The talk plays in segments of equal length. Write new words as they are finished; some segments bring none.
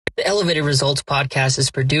Elevated Results podcast is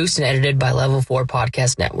produced and edited by Level 4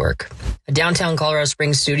 Podcast Network, a downtown Colorado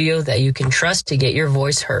Springs studio that you can trust to get your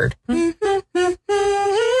voice heard.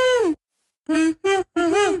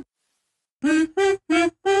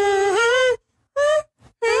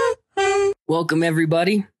 Welcome,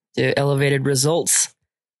 everybody, to Elevated Results.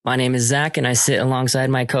 My name is Zach, and I sit alongside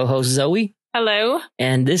my co-host, Zoe. Hello.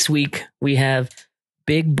 And this week, we have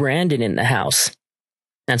Big Brandon in the house.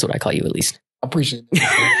 That's what I call you, at least. I appreciate it.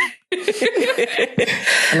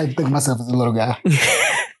 I like to think of myself as a little guy.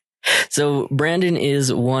 So Brandon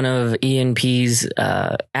is one of ENP's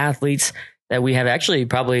athletes that we have, actually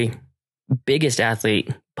probably biggest athlete,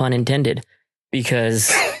 pun intended,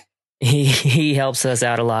 because he helps us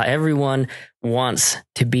out a lot. Everyone wants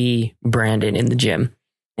to be Brandon in the gym.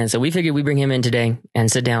 And so we figured we'd bring him in today and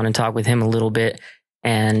sit down and talk with him a little bit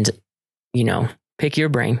and, you know, pick your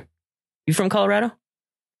brain. You from Colorado?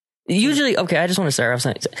 Usually, okay, I just want to start off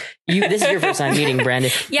saying, this is your first time meeting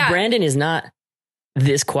Brandon. Yeah. Brandon is not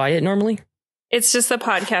this quiet normally. It's just the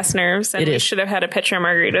podcast nerves, and we should have had a pitcher of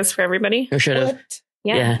margaritas for everybody. We should have.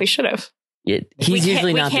 Yeah, we should have. He's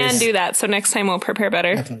usually not this. We can do that, so next time we'll prepare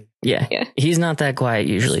better. Definitely. Yeah. He's not that quiet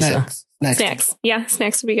usually. Snacks. So Snacks. Yeah,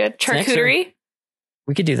 snacks would be good. Charcuterie.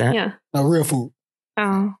 We could do that. Yeah. No, real food.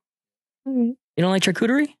 Oh. You don't like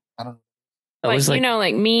charcuterie? I don't know. Like, you know,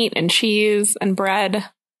 like meat and cheese and bread.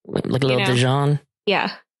 Like a little Dijon.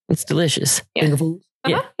 Yeah. It's delicious. Yeah. Finger foods?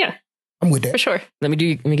 Uh-huh. Yeah. I'm with that. For sure. Let me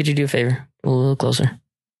get you to do a favor. A little closer.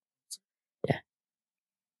 Yeah.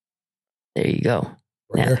 There you go.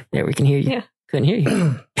 Now, there we can hear you. Yeah. Couldn't hear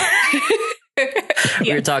you.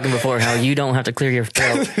 We were talking before how you don't have to clear your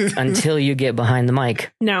throat until you get behind the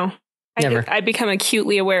mic. No. Never. I become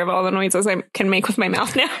acutely aware of all the noises I can make with my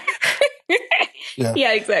mouth now.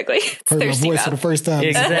 Yeah, exactly. Heard my voice for the first time.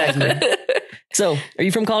 Exactly. So, are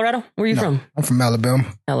you from Colorado? Where are you from? I'm from Alabama.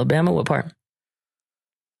 Alabama? What part?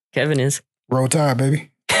 Kevin is. Roll Tide, baby.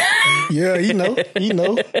 Yeah, you know.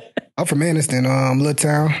 I'm from Anniston, little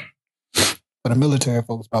town. For the military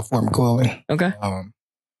folks, about Fort McClellan. Okay.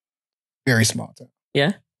 Very small town.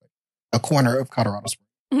 Yeah? A corner of Colorado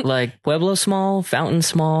Springs. Like Pueblo small, Fountain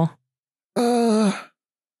small? Like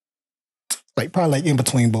probably like in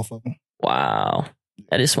between both of them. Wow.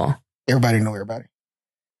 That is small. Everybody know everybody.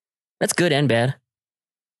 That's good and bad.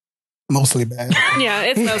 Mostly bad. Yeah,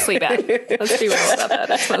 it's mostly bad. Let's be real about that.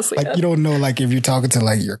 It's mostly like bad. You don't know like if you're talking to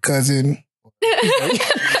like your cousin. I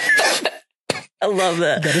love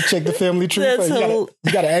that. You gotta check the family tree. You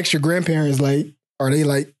gotta ask your grandparents, like, are they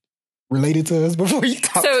like related to us before you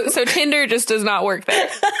talk? So Tinder just does not work there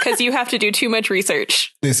because you have to do too much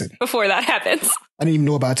research. Listen, before that happens. I didn't even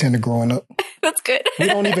know about Tinder growing up. That's good. We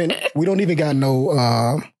don't even got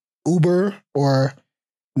no Uber or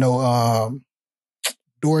no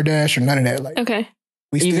DoorDash or none of that. Like, okay.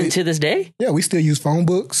 Even to this day? Yeah, we still use phone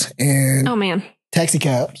books and taxi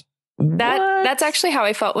cabs. That's actually how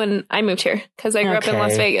I felt when I moved here because I grew up in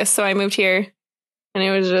Las Vegas. So I moved here and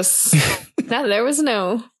it was just there was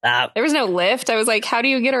no Lyft. I was like, how do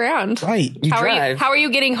you get around? Right. How are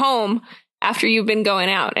you getting home after you've been going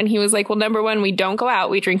out? And he was like, well, number one, we don't go out.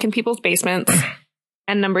 We drink in people's basements.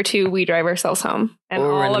 And number two, we drive ourselves home. And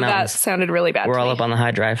all of that sounded really bad. We're all up on the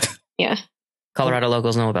high drive. Yeah. Colorado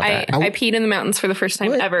locals know about that. I peed in the mountains for the first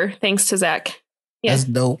time ever, thanks to Zach. Yeah. That's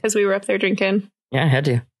dope. Because we were up there drinking. Yeah, I had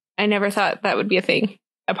to. I never thought that would be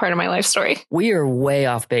a part of my life story. We are way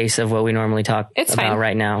off base of what we normally talk about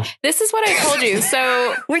right now. This is what I told you.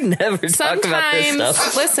 So we never talk about this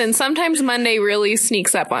stuff. Listen, sometimes Monday really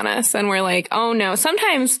sneaks up on us and we're like, oh no.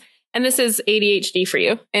 Sometimes, and this is ADHD for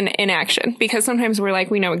you in action, because sometimes we're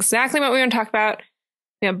like, we know exactly what we want to talk about.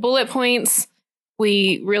 We have bullet points.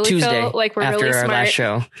 We really feel like we're really smart. After our last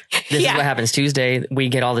show. This is what happens. Tuesday, we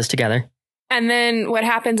get all this together. And then what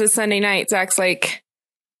happens is Sunday night, Zach's like,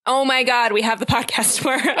 oh my God, we have the podcast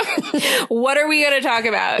tomorrow. What are we going to talk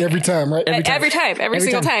about? Every time, right? Every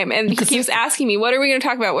single time. And he keeps asking me, what are we going to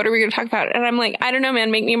talk about? What are we going to talk about? And I'm like, I don't know,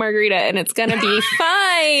 man, make me a margarita and it's going to be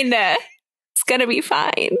fine. It's going to be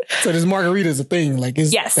fine. So this margarita is a thing. Like,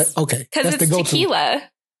 yes. Okay. Because it's tequila.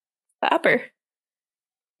 The upper.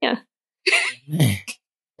 Yeah.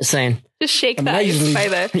 Just saying. Just shake that by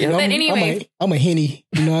the. But anyway, I'm a Henny.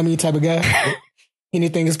 You know what I mean? Type of guy.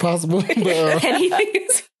 Anything is possible. But,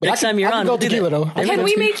 next time you're on, go tequila though. Can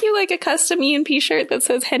we make you like a custom ENP shirt that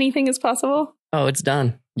says anything is possible? Oh, it's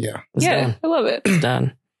done. Yeah. It's done. I love it. It's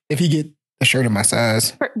done. If you get a shirt in my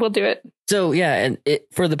size, we'll do it. So yeah, and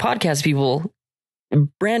for the podcast people,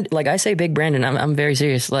 like I say, Big Brandon. I'm very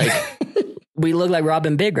serious. Like we look like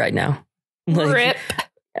Robin Big right now. Like, Rip.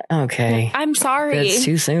 Okay. I'm sorry. That's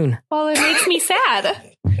too soon. Well, it makes me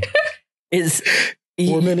sad.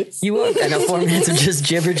 4 minutes. You are. I know 4 minutes of just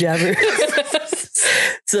jibber jabber.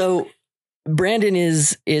 So Brandon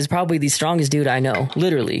is probably the strongest dude I know.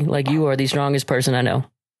 Literally. Like, you are the strongest person I know.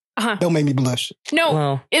 Don't make me blush. No,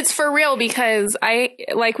 Well, it's for real because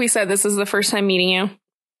like we said, this is the first time meeting you.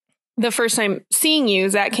 The first time seeing you,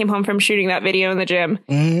 Zach came home from shooting that video in the gym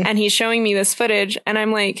and he's showing me this footage and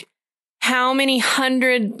I'm like, how many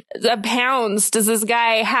hundreds of pounds does this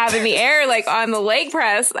guy have in the air, like on the leg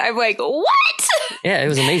press? I'm like, what? yeah, it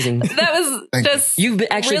was amazing. That was Thank you. just You've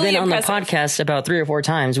actually really been on the impressive. podcast about 3 or 4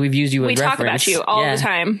 times. We've used you as We reference. talk about you all Yeah. the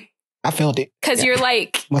time I felt it. because you're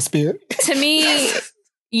like, My spirit. to me,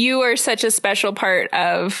 you are such a special part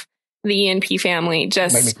of the ENP family. Make me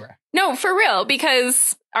Just cry. no, for real,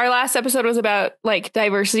 because our last episode was about like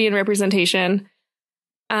diversity and representation.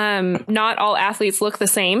 Not all athletes look the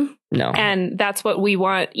same. No. And that's what we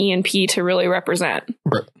want ENP to really represent.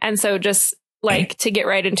 Right. And so just like to get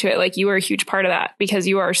right into it, like you are a huge part of that because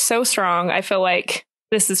you are so strong. I feel like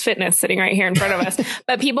this is fitness sitting right here in front of us,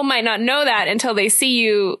 but people might not know that until they see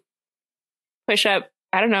you push up.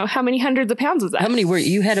 I don't know how many hundreds of pounds was that? How many were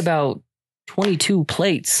you? Had about 22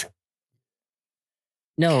 plates.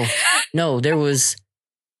 No, there was,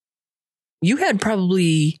 you had more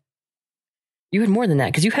than that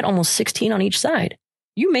because you had almost 16 on each side.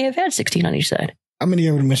 You may have had 16 on each side. How many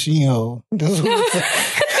of the machine hole?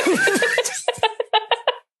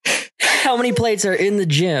 How many plates are in the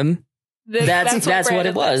gym? That's what Brandon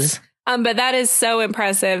it was. But that is so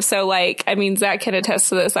impressive. So like, I mean, Zach can attest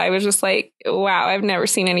to this. I was just like, wow, I've never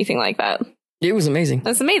seen anything like that. It was amazing.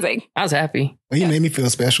 That's amazing. I was happy. Well, he made me feel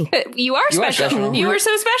special. You are special. You were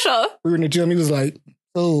so special. We were in the gym. He was like,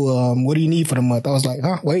 "So, what do you need for the month?" I was like,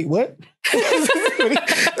 "Huh? Wait, what?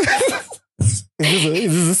 Is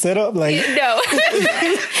this a setup?" Like, No.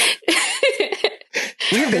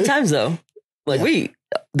 We have good times though. Like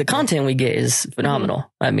the content we get is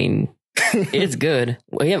phenomenal. I mean, it's good.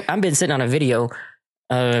 I've been sitting on a video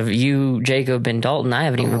of you, Jacob, and Dalton. I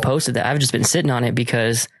haven't even posted that. I've just been sitting on it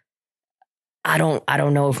because I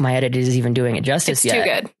don't know if my edit is even doing it justice It's yet. too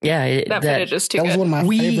good. Yeah, That footage is too that was good. one of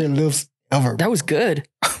my favorite lifts ever. that was good.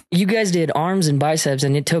 You guys did arms and biceps,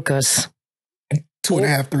 and it took us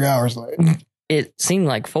 2.5, 3 hours. Like, it seemed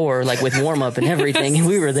like 4, like with warm up and everything. And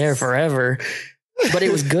we were there forever, but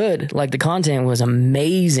it was good. Like the content was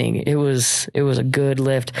amazing. It was a good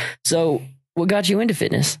lift. So what got you into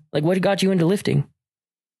fitness? Like what got you into lifting?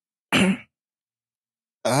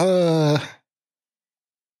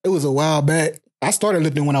 it was a while back. I started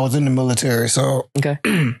lifting when I was in the military. So, Okay.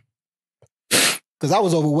 because I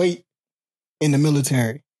was overweight in the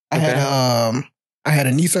military. I had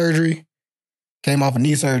a knee surgery. Came off a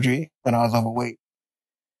knee surgery when I was overweight.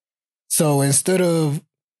 So instead of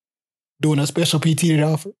doing a special PT that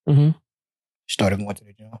offered, started going to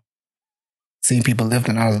the gym. Seeing people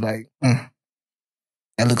lifting, I was like,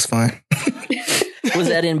 that looks fun. Was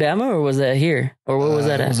that in Bama or was that here? Or what was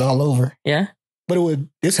that It at? was all over. Yeah? But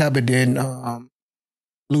this happened in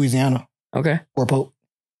Louisiana, Okay. Fort Polk.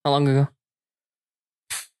 How long ago?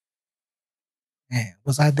 Man,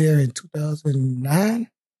 was I there in 2009?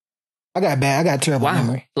 I got terrible Wow.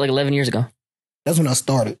 memory. Like 11 years ago. That's when I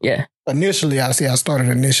started. Yeah. Initially, I started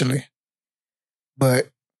initially. But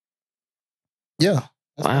yeah.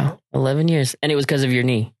 Wow. 11 years. And it was because of your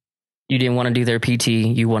knee. You didn't want to do their PT.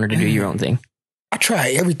 You wanted to do your own thing. I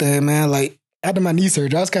tried everything, man. Like after my knee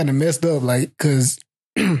surgery, I was kind of messed up, like, because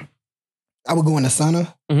I would go in the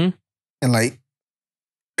sauna and like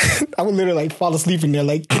I would literally like fall asleep in there,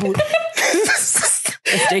 like.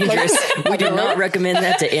 It's dangerous. We do not recommend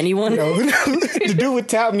that to anyone. The dude would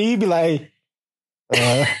tap me, he'd be like,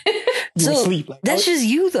 you So asleep. Like, that's just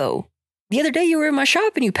you, though. The other day you were in my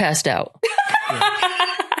shop and you passed out.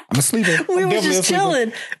 I'm a sleeper. We I'm were definitely just a sleeper.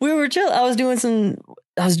 chilling. We were chill. I was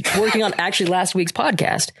working on actually last week's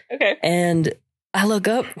podcast. Okay. And I look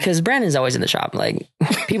up because Brandon's always in the shop. Like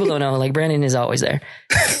people don't know, like Brandon is always there.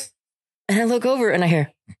 And I look over and I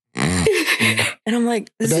hear, and I'm like,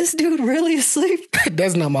 is this dude really asleep?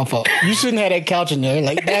 That's not my fault. You shouldn't have that couch in there.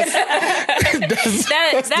 Like that's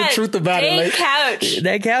the truth about it. Like, couch.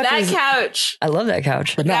 That Couch. I love that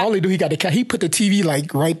couch. but not only do he got the couch, he put the TV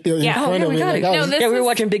like right there in front of we it. got Like, it. I No, was- this Yeah, we were is-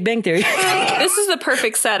 watching Big Bang Theory. This is the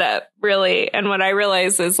perfect setup, really. And what I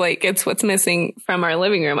realize is like it's what's missing from our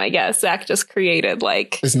living room, I guess. Zach just created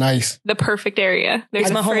like it's nice. the perfect area. There's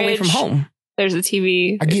I'm a a home away from fridge, home. There's a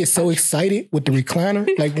TV. I get so excited with the recliner.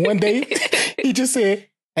 Like one day, he just said,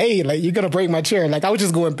 "Hey, like you're gonna break my chair." Like I was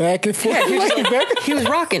just going back and forth. He was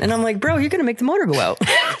rocking, and I'm like, bro, you're gonna make the motor go out.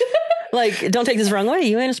 Like, don't take this the wrong way.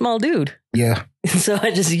 You ain't a small dude. Yeah, So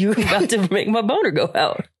you about to make my motor go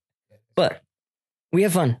out. But We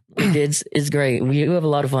have fun. It's great. We have a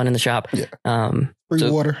lot of fun in the shop. Yeah. Free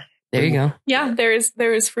water. There you go. Yeah, there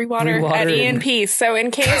is free water at ENP. So in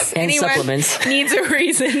case and anyone supplements. needs a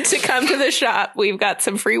reason to come to the shop, we've got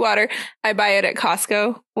some free water. I buy it at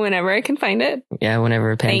Costco whenever I can find it. Yeah,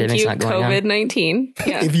 whenever a pandemic's not going on. COVID-19.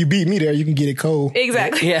 Yeah. If you beat me there, you can get it cold.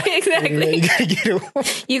 Exactly. Yeah. Exactly. You gotta get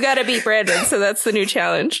it. You got to beat Brandon, so that's the new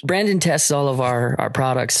challenge. Brandon tests all of our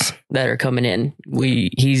products that are coming in.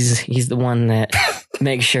 He's the one that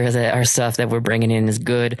makes sure that our stuff that we're bringing in is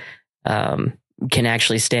good, can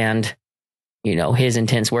actually stand, his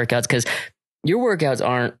intense workouts, because your workouts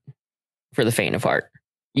aren't for the faint of heart.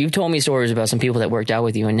 You've told me stories about some people that worked out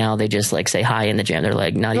with you and now they just like say hi in the gym. They're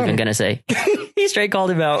like not even going to say, he straight called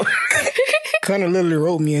him out. Connor literally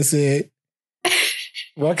wrote me and said,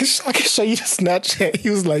 well, I can show you the Snapchat. He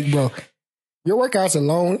was like, bro, your workouts are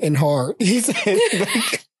long and hard. He said,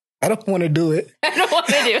 like, I don't want to do it. I don't want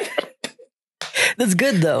to do it. That's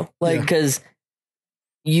good though. Because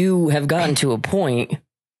you have gotten to a point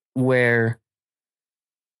where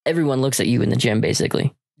everyone looks at you in the gym,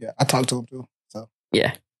 basically. Yeah, I talk to him too. So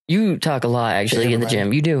yeah, you talk a lot actually in the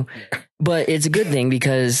gym. You do, but it's a good thing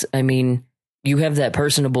because you have that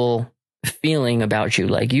personable feeling about you.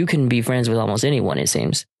 Like you can be friends with almost anyone. It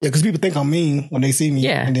seems. Yeah, because people think I'm mean when they see me.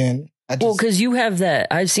 Yeah, and then because you have that.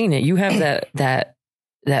 I've seen it. You have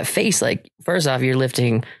that face. Like first off, you're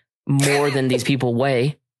lifting more than these people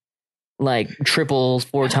weigh. Like triple,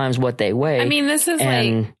 4 times what they weigh. This is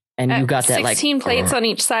and you got that 16 plates on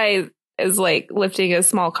each side is like lifting a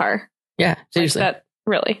small car. Yeah, seriously. Like that,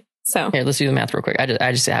 really. So here, let's do the math real quick. I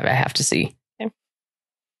have to see. Okay.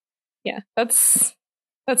 Yeah, that's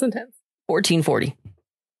intense. 1440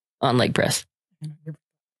 on leg press.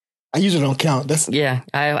 I usually don't count.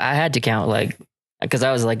 I had to count because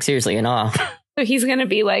I was like seriously in awe. So he's gonna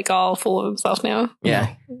be like all full of himself now.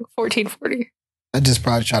 Yeah, 1440. I just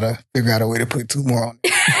probably try to figure out a way to put 2 more on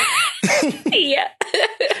it. Yeah.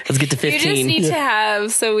 Let's get to 15. We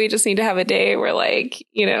just need to have a day where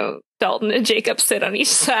Dalton and Jacob sit on each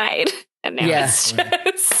side. And now it's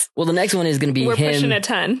just... Well, the next one is going to be we're pushing a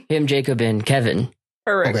ton. Him, Jacob, and Kevin.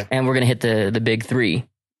 Correct. Okay. And we're going to hit the big 3.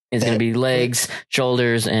 It's going to be legs,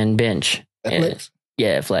 shoulders, and bench. Flex?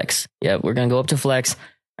 Yeah, flex. Yeah, we're going to go up to flex.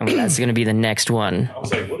 And that's going to be the next one. I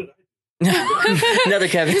was like, what did I Another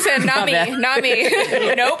Kevin. He said, not me.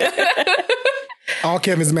 Nope. All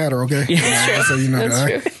Kevins matter, okay? Yeah, that's true. So you know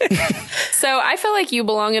that's true. So I feel like you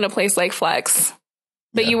belong in a place like Flex,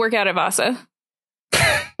 but you work out at Vasa,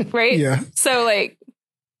 right? Yeah. So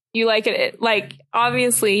you like it.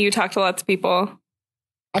 Obviously you talk to lots of people.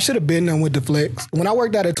 I should have been done with the Flex. When I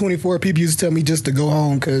worked out at 24, people used to tell me just to go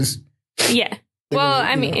home because... Yeah. Well,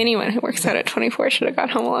 anyone who works out at 24 should have gone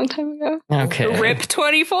home a long time ago. Okay. RIP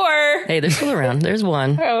 24. Hey, they're still around. There's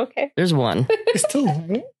one. Oh, okay. There's one. It's 2.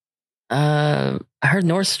 Right? I heard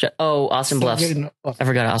North. Austin Bluffs. I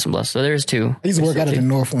forgot Austin Bluffs. So there's 2. I used to work out at the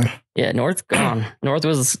North one. Yeah, North gone. North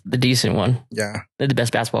was the decent one. Yeah. They're the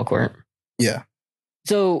best basketball court. Yeah.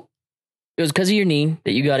 So it was because of your knee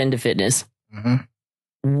that you got into fitness. Mm-hmm.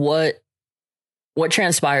 What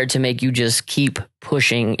transpired to make you just keep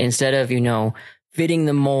pushing instead of, fitting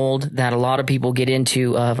the mold that a lot of people get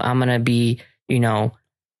into of I'm going to be,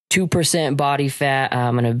 2% body fat.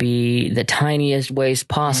 I'm going to be the tiniest waist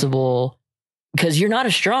possible because you're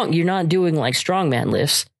not doing like strongman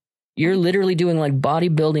lifts. You're literally doing like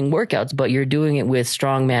bodybuilding workouts, but you're doing it with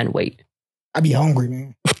strongman weight. I be hungry,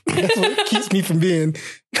 man. That's what keeps me from being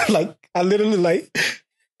I literally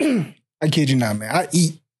I kid you not, man. I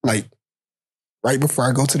eat right before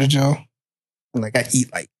I go to the gym. And I eat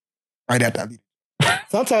right after I leave.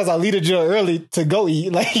 Sometimes I leave the gym early to go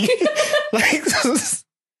eat.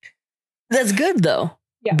 That's good though.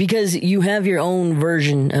 Yeah. Because you have your own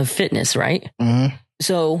version of fitness, right? Mm-hmm.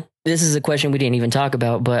 So this is a question we didn't even talk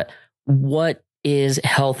about, but what is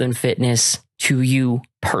health and fitness to you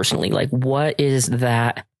personally? What is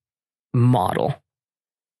that model?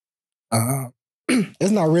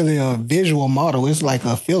 It's not really a visual model. It's like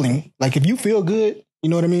a feeling. If you feel good, you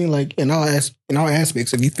know what I mean? In all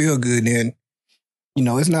aspects, if you feel good, then,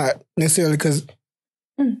 it's not necessarily because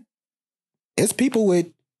it's people with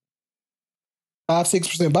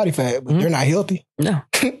 5-6% body fat, but they're not healthy. No.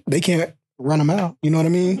 They can't run a mile. You know what I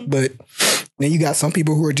mean? But then you got some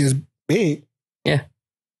people who are just big. Yeah.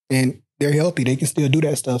 And they're healthy. They can still do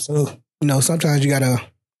that stuff. So, sometimes you gotta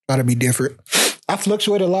try to be different. I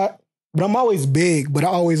fluctuate a lot, but I'm always big, but I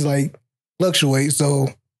always fluctuate. So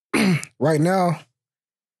right now,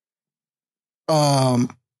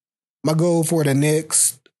 my goal for the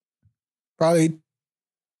next probably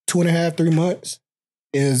 2.5-3 months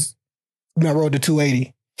is my road to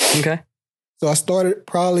 280. Okay. So I started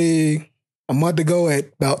probably a month ago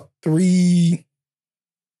at about 318,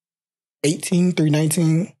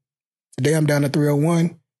 319. Today I'm down to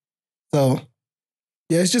 301. So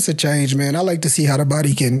yeah, it's just a change, man. I like to see how the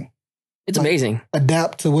body can It's amazing.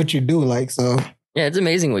 adapt to what you do. Like, so Yeah, it's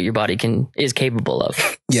amazing what your body is capable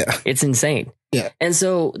of. yeah. It's insane. Yeah. And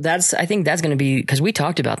so I think that's going to be, because we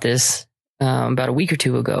talked about this about a week or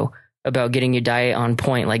two ago, about getting your diet on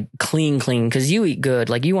point, like clean, because you eat good.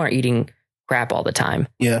 Like you aren't eating crap all the time.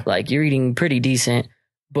 Yeah. Like you're eating pretty decent,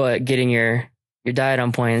 but getting your diet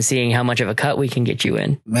on point and seeing how much of a cut we can get you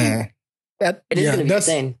in. Man. It is going to be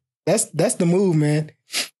insane. That's the move, man.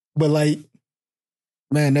 But like,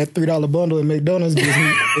 man, that $3 bundle at McDonald's gives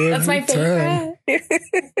me every That's my time.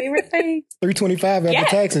 favorite thing. $3.25 after Yeah.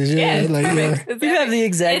 taxes. Yeah. Yeah. Like, yeah. It's You have the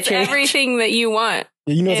exact it's change. everything that you want.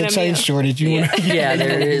 Yeah, you know, In it's a a change meal. shortage. You Yeah. want Yeah,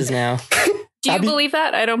 there it is now. Do you believe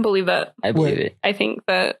that? I don't believe that. I believe What? it. I think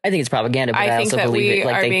that I think it's propaganda, but I think also that believe we it.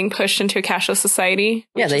 Like are they, being pushed into a cashless society.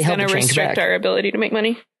 Yeah, which they is help going to to change restrict back. our ability to make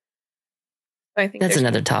money. I think that's there's-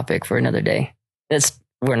 another topic for another day.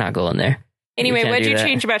 We're not going there. Anyway, can't what'd do you that.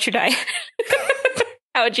 change about your diet?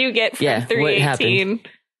 How'd you get from Yeah, what 318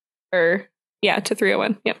 to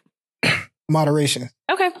 301? Yep. moderation.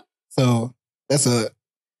 Okay. So that's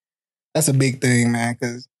a big thing, man,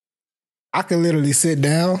 because I could literally sit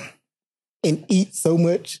down and eat so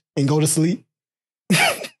much and go to sleep.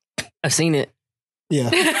 I've seen it. Yeah.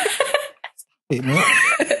 Hey, man.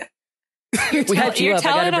 We hyped you you're up. I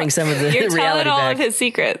got to telling bring some of the You're telling reality all back. of his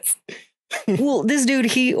secrets. Well, this dude,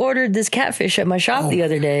 he ordered this catfish at my shop the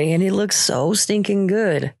other day, and it looks so stinking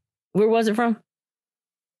good. Where was it from?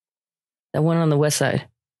 That one on the west side.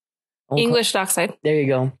 Old English dockside. There you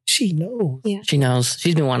go. She knows. Yeah. She knows.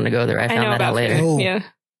 She's been wanting to go there. I I found know that out about later. food. Oh. Yeah.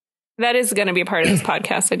 That is going to be a part of this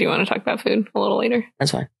podcast. I do want to talk about food a little later.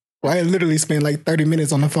 That's fine. Well, I literally spent like 30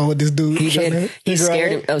 minutes on the phone with this dude. He trying did. to He figure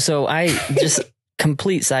scared out- him. Oh, so I just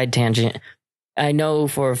complete side tangent. I know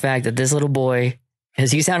for a fact that this little boy,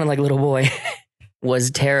 because he sounded like a little boy,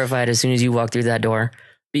 was terrified as soon as you walked through that door,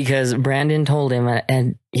 because Brandon told him,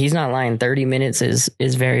 and he's not lying, 30 minutes is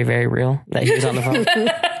very, very real that he was on the phone.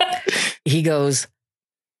 He goes,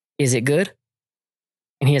 "Is it good?"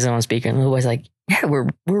 And he has it on speaker. And the little boy's like, "Yeah,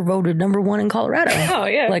 we're voted number 1 in Colorado. Oh,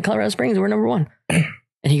 yeah. Like Colorado Springs, we're number 1."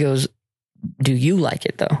 And he goes, "Do you like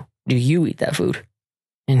it though? Do you eat that food?"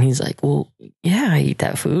 And he's like, "Well, yeah, I eat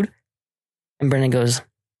that food." And Brendan goes,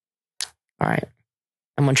 "All right,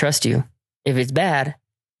 I'm going to trust you. If it's bad,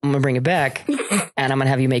 I'm going to bring it back and I'm going to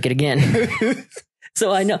have you make it again."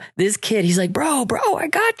 So I know this kid, he's like, bro, I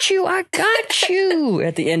got you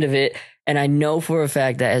at the end of it. And I know for a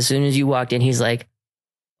fact that as soon as you walked in, he's like,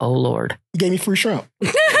 "Oh Lord." He gave me free shrimp.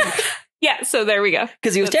 Yeah, so there we go.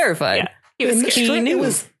 Because he was terrified. Yeah. He was And the scared. shrimp, knew. it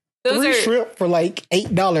was Those free are shrimp for like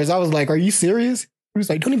 $8. I was like, are you serious? He was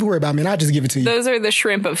like, don't even worry about me. And I'll just give it to you. those are the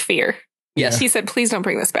shrimp of fear. Yes. He said, "Please don't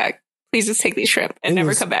bring this back. Please just take these shrimp and It never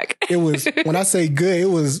was- come back." It was, when I say good, it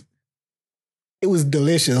was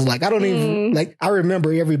delicious. Like, I don't even, like, I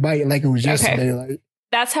remember every bite like it was yesterday. Like,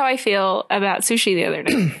 That's how I feel about sushi the other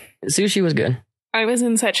day. Sushi was good. I was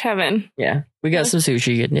in such heaven. Yeah. We got some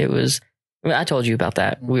sushi and it was, I told you about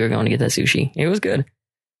that. We were going to get that sushi. It was good.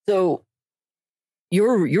 So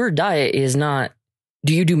your diet is not,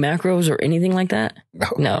 do you do macros or anything like that?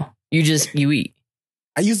 No. You eat.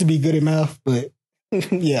 I used to be good at math, but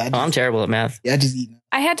yeah, Oh, I'm terrible at math. I just eat.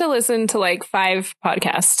 I had to listen to like 5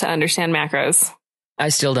 podcasts to understand macros. I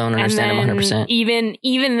still don't understand and them then 100%.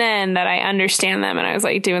 Even then that I understand them and I was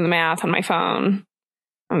like doing the math on my phone.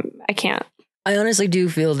 I can't. I honestly do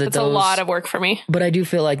feel that It's a lot of work for me. but I do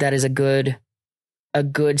feel like that is a good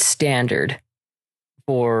standard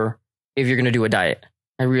for if you're going to do a diet.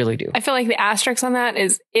 I really do. I feel like the asterisk on that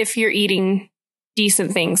is if you're eating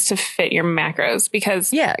decent things to fit your macros,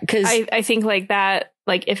 because Yeah, because I think like that,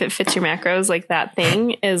 like if it fits your macros, like that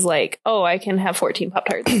thing is like, oh, I can have 14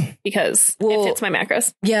 Pop-Tarts because Well, it fits my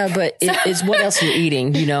macros. yeah, but it's what else you're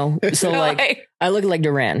eating, you know? So like I look like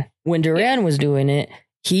Duran. When Duran was doing it,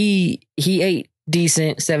 he ate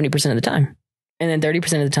decent 70% of the time. And then 30%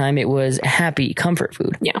 of the time it was happy comfort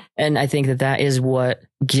food. Yeah. And I think that is what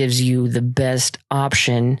gives you the best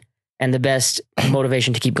option and the best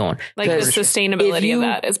motivation to keep going. Like the 'Cause sustainability if of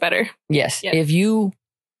that is better. Yes. Yeah. If you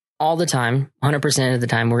all the time, 100% of the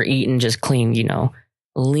time, we're eating just clean, you know,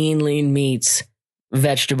 lean meats,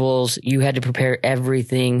 vegetables, you had to prepare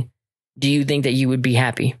everything. Do you think that you would be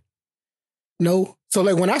happy? No. So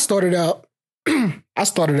like when I started out,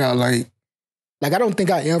 like I don't think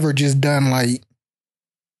I ever just done like,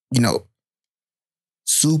 you know,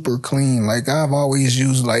 super clean. Like I've always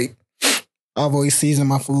used I've always seasoned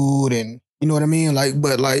my food and You know what I mean? Like,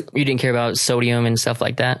 but like, You didn't care about sodium and stuff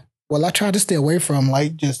like that? well, I tried to stay away from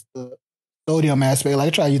like just the sodium aspect. Like I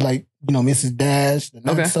try to use like, Mrs. Dash, the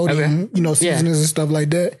non-sodium, seasonings and stuff like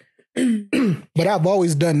that. But I've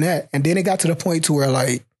always done that. And then it got to the point to where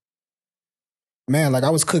like, man, like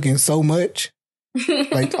I was cooking so much.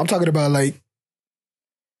 Like I'm talking about like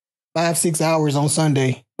 5-6 hours on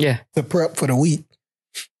Sunday to prep for the week.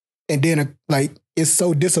 And then like, it's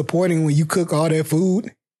so disappointing when you cook all that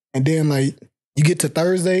food and then like you get to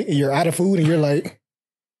Thursday and you're out of food and you're like,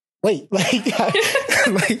 wait, like,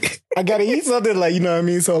 I gotta eat something, like, you know what I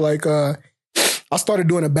mean? So like, I started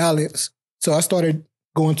doing a balance. So I started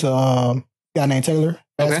going to a guy named Taylor,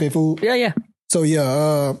 fast fit food. Yeah. So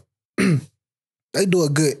yeah, they do a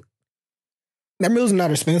good. That meal's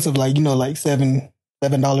not expensive, like, like $7 a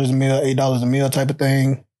meal, $8 a meal type of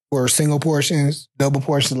thing for single portions. Double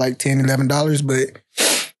portions like $10, $11. But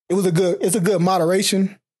it's a good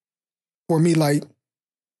moderation for me, like,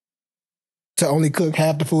 to only cook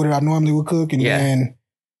half the food that I normally would cook, and then,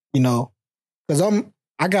 because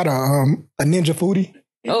I got a Ninja Foodie.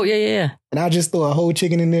 Oh yeah. And I just throw a whole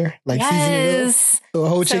chicken in there, like season it up. Throw a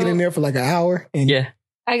whole chicken in there for like an hour. And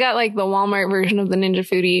I got like the Walmart version of the Ninja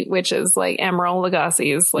Foodie, which is like Emerald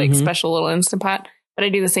Lagasse's like special little Instant Pot. But I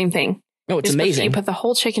do the same thing. Oh, it's amazing. You put the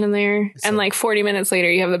whole chicken in there, and like 40 minutes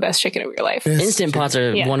later, you have the best chicken of your life. Instant Pots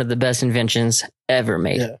are one of the best inventions ever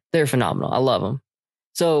made. Yeah. They're phenomenal. I love them.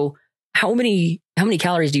 So how many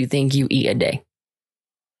calories do you think you eat a day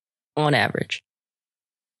on average?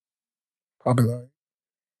 Probably like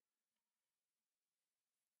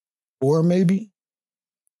 4, maybe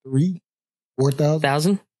 3, 4,000.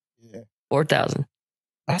 1,000? Yeah, 4,000.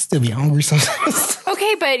 I still be hungry sometimes.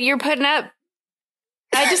 Okay, but you're putting up.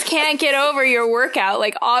 I just can't get over your workout.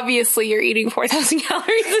 Like, obviously, you're eating 4,000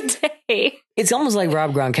 calories a day. It's almost like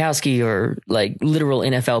Rob Gronkowski or like literal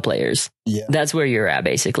NFL players. Yeah, that's where you're at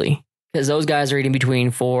basically, because those guys are eating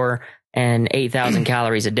between 4,000 and 8,000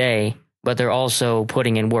 calories a day, but they're also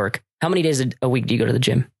putting in work. How many days a week do you go to the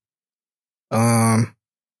gym? I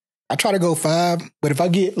try to go 5, but if I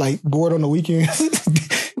get like bored on the weekends,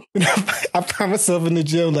 I find myself in the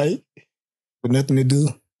gym like with nothing to do.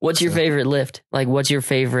 What's your favorite lift? Like, what's your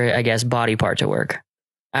favorite, I guess, body part to work?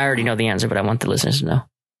 I already know the answer, but I want the listeners to know.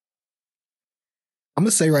 I'm gonna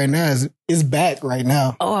say right now is back right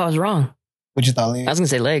now. Oh, I was wrong. What you thought, legs? I was gonna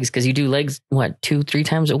say legs because you do legs 2-3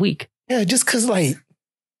 times a week. Yeah, just because like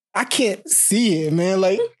I can't see it, man.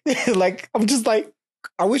 Like, like I'm just like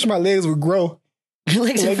I wish my legs would grow. Your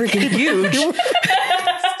legs are freaking huge.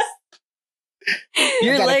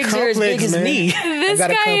 Your legs are as big as me. This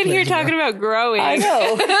guy in here talking about growing. I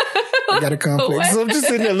know. I got a complex. So I'm just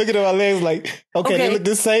sitting there looking at my legs like, okay, they look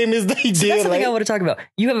the same as they did. So that's something I want to talk about.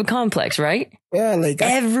 You have a complex, right? Yeah, like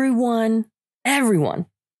everyone.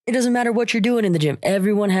 It doesn't matter what you're doing in the gym.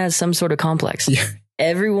 Everyone has some sort of complex. Yeah.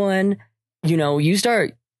 Everyone, you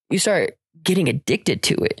start getting addicted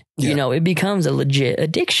to it. Yeah. It becomes a legit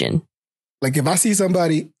addiction. Like if I see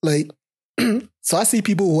somebody like, so I see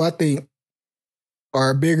people who I think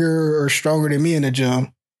are bigger or stronger than me in the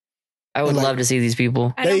gym. I would love to see these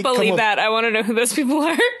people. I don't believe that. I want to know who those people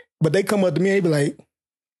are. But they come up to me and they be like,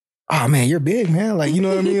 oh man, you're big, man. Like, you know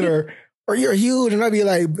what I mean? Or you're huge. And I'd be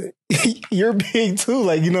like, but you're big too.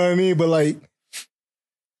 Like, you know what I mean? But like,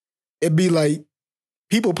 it'd be like,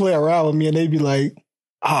 people play around with me and they'd be like,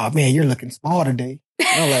 oh man, you're looking small today.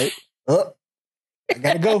 And I'm like, oh, I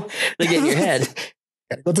gotta go. Look at your head.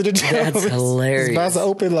 Gotta go to the gym. That's hilarious. It's about to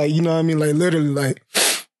open, like, you know what I mean? Like literally, like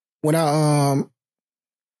when I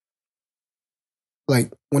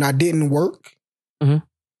didn't work. Mm-hmm.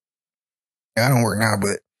 Yeah, I don't work now,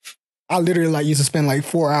 but I literally like used to spend like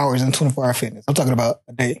 4 hours in 24-hour fitness. I'm talking about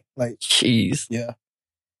a day. Like, jeez. Yeah.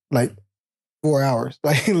 Like 4 hours.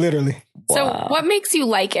 Like literally. So what makes you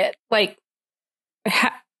like it? Like,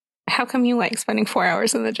 how come you like spending 4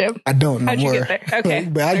 hours in the gym? I don't know. How'd you get there? Okay.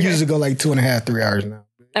 But I usually go like 2.5, 3 hours now.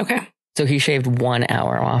 Okay. So he shaved 1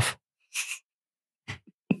 hour off.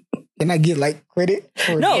 Can I get like credit?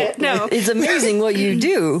 No. It's amazing what you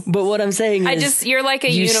do. But what I'm saying is, you're like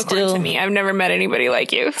a unicorn to me. I've never met anybody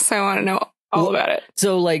like you. So I want to know all about it.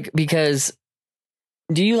 So like, because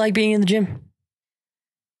do you like being in the gym?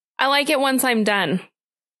 I like it once I'm done.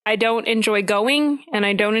 I don't enjoy going and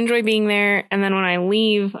I don't enjoy being there. And then when I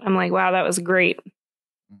leave, I'm like, wow, that was great.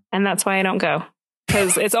 And that's why I don't go.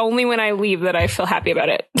 Because it's only when I leave that I feel happy about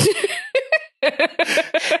it.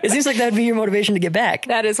 It seems like that'd be your motivation to get back.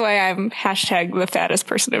 That is why I'm hashtag the fattest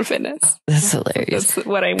person in fitness. That's hilarious.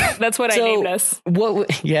 That's what I named us.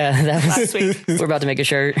 Last week. We're about to make a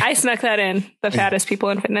shirt. I snuck that in. The fattest people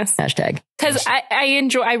in fitness. Hashtag. Because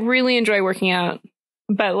I really enjoy working out.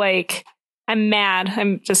 But like, I'm mad.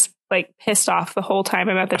 I'm just like pissed off the whole time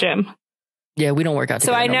I'm at the gym. Yeah, we don't work out So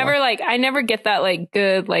together I no never more. I never get that like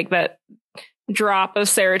good, like that drop of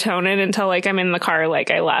serotonin until like I'm in the car,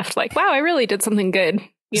 like I left. Like, wow, I really did something good.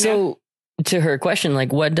 You know? So to her question,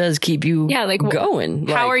 like, what does keep you Yeah, like going?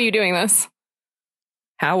 how Like, are you doing this?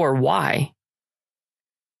 how or why?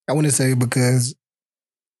 I want to say because,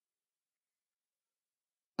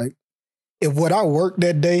 like, if what I work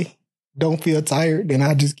that day don't feel tired, then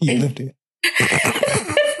I just keep lifting.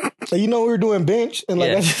 So, we were doing bench, and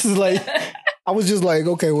like, Yeah. I just like, I was just like,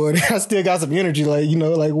 okay, well, I still got some energy. Like,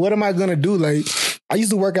 like, what am I gonna do? Like, I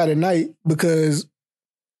used to work out at night because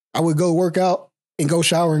I would go work out and go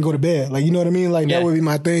shower and go to bed. Like, you know what I mean? Like, Yeah. that would be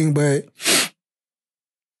my thing. But,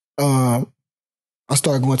 I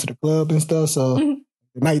started going to the club and stuff, so Mhm.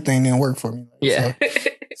 the night thing didn't work for me. Like, Yeah. so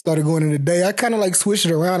started going in the day. I kind of like switched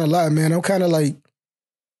it around a lot, man. I'm kind of like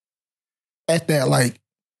at that like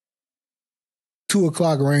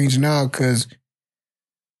 2:00 range now because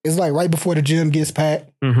it's like right before the gym gets packed.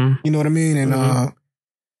 Mm-hmm. You know what I mean? And Mhm.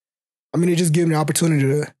 it just gives me the opportunity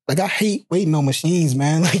to like. I hate waiting on machines,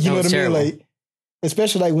 man. Like, you know what I it's mean? terrible. Like,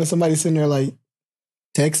 especially like when somebody's sitting there like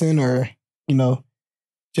texting or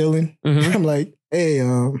chilling. Mhm. I'm like, hey,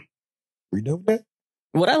 we done with that?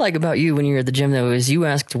 What I like about you when you're at the gym, though, is you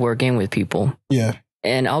ask to work in with people. Yeah.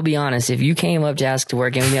 And I'll be honest, if you came up to ask to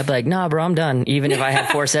work in with me, I'd be like, nah, bro, I'm done, even if I have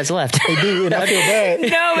 4 sets left. They do, and I feel bad.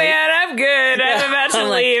 No, man, I'm good. I'm about to I'm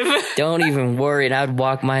like, leave. Don't even worry. And I'd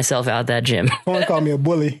walk myself out that gym. Someone called me a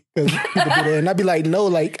bully because people do that. And I'd be like, no,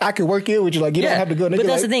 like, I could work in with you. Like, you don't have to go. And they'd But be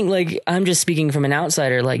that's like, the thing. Like, I'm just speaking from an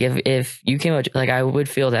outsider. Like, if you came up, like, I would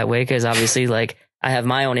feel that way because obviously, like, I have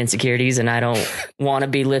my own insecurities and I don't want to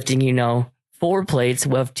be lifting, 4 plates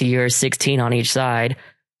up to your 16 on each side.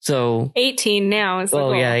 So, 18 now is the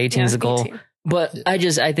goal. 18 is the goal. 18. But I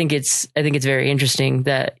think it's very interesting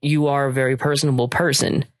that you are a very personable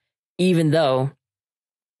person, even though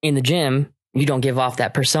in the gym you don't give off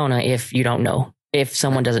that persona if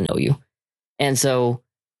someone doesn't know you. And so,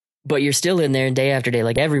 but you're still in there day after day.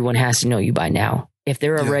 Like, everyone has to know you by now. If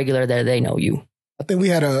they're a Yeah. regular there, they know you. I think we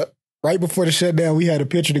had right before the shutdown, we had a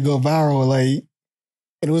picture to go viral. Like,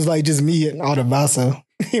 and it was like just me and all the Vasa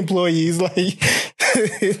employees. Like,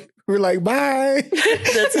 we're like, bye.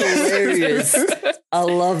 That's hilarious. I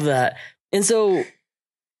love that. And so,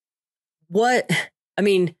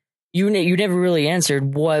 you never really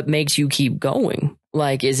answered what makes you keep going.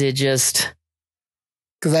 Like, is it just...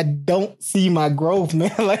 Because I don't see my growth,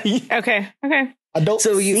 man. Like, Okay. I don't.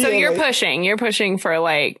 So you- see So it, you're like, pushing. You're pushing for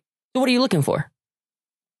like, So what are you looking for?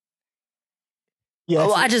 Yeah, Oh,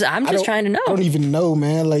 see, I'm I just don't- trying to know. I don't even know,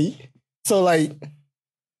 man. Like, so like,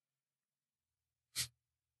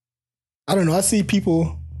 I don't know. I see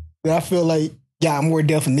people that I feel like got more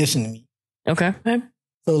definition than me. Okay.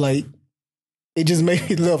 So like, it just made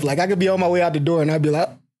me love. Like, I could be on my way out the door and I'd be like,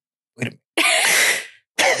 wait a minute.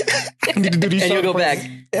 I need to do these And you'll shoulder go back.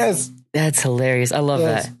 presses. Yes. That's hilarious. I love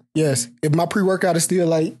Yes. that. Yes. If my pre-workout is still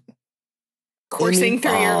like, coursing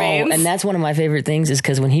through your veins. And that's one of my favorite things is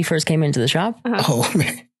because when he first came into the shop, oh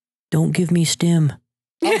man, don't give me stim.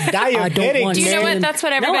 I'm diabetic. want Do you know Same. what? That's what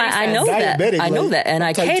No, everybody I says. know that. Diabetic, I know like, that. And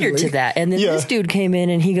I type two, catered to like- that. And then Yeah. this dude came in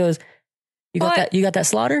and he goes, You got What? that? You got that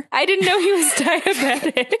slaughter? I didn't know he was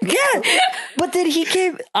diabetic. Yeah. But then he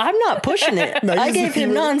came, I'm not pushing it. No, I he's- gave him he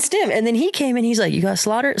really- non-stim. And then he came in, he's like, you got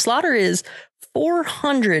slaughter? Slaughter is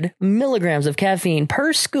 400 milligrams of caffeine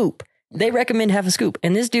per scoop. They recommend half a scoop.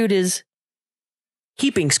 And this dude is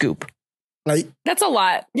heaping scoop. Like, That's a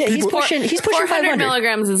lot. Yeah, he's pushing 400 500.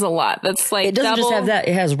 milligrams is a lot. That's like It doesn't double. just have that.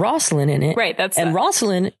 It has Rosalind in it. Right. That's And that.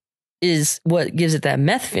 Rosalind is what gives it that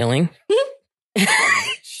meth feeling.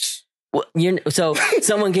 Well, so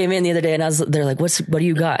someone came in the other day and they're like, what do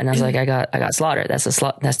you got? And I was like, I got slaughter. That's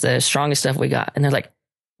the strongest stuff we got. And they're like,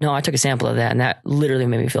 no, I took a sample of that and that literally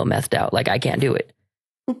made me feel methed out. Like, I can't do it.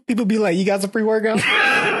 people be like, you got some pre-workout?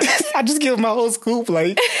 I just give them my whole scoop.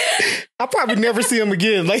 Like, I'll probably never see them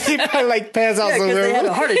again. Like, they probably like pass out Yeah, 'cause somewhere. they had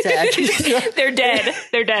a heart attack. They're dead.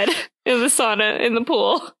 They're dead in the sauna, in the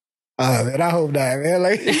pool. Man, I hope not, man.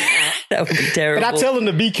 Like, That would be terrible. but I tell them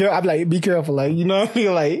to be careful. I'm like, be careful. Like, you know what I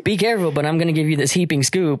mean? Like, Be careful, but I'm going to give you this heaping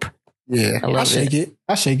scoop. yeah, I love shake it.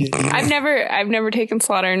 I shake it. I've never taken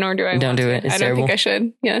slaughter, nor do I. Don't want do to. it. It's I don't terrible. think I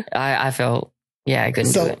should. Yeah. I felt, I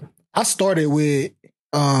couldn't So- do it. I started with,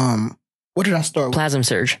 what did I start with? Plasma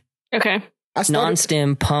surge. Okay. I started,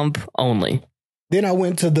 Non-stim pump only. then I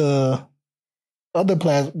went to the other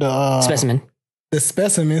Specimen. the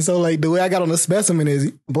specimen. So like the way I got on the specimen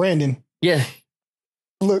is Brandon. Yeah.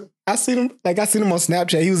 Look, I seen him on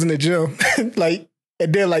Snapchat. He was in the gym. Like,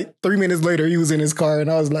 and then like 3 minutes later, he was in his car,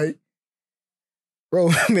 and I was like, bro,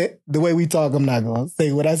 man, the way we talk, I'm not gonna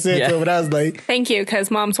say what I said to him, but I was like, thank you, because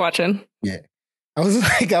mom's watching. Yeah. I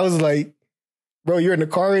was like, bro, you're in the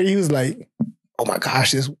car already? He was like, oh my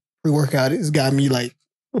gosh, this pre-workout has got me like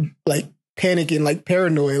panicking, like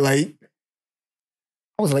paranoid. Like,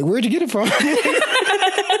 I was like, where'd you get it from?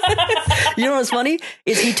 You know what's funny?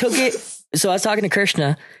 Is he took it. So I was talking to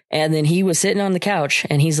Krishna, and then he was sitting on the couch,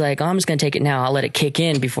 and he's like, oh, I'm just going to take it now. I'll let it kick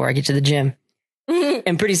in before I get to the gym.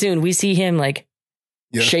 And pretty soon we see him like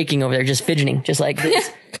shaking over there, just fidgeting, just like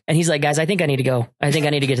this. And he's like, guys, I think I need to go. I think I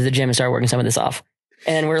need to get to the gym and start working some of this off.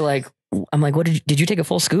 And we're like, I'm like, what did you take a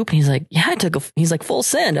full scoop? And he's like, yeah, he's like, full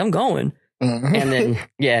send. I'm going. And then,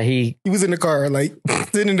 he was in the car, like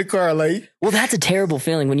sitting in the car, like, well, that's a terrible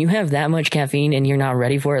feeling when you have that much caffeine and you're not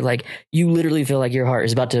ready for it. Like, you literally feel like your heart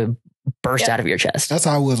is about to burst out of your chest. That's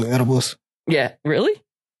how I was with edibles. Yeah. Really?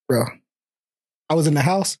 Bro. I was in the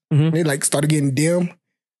house. And it like started getting dim.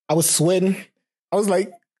 I was sweating. I was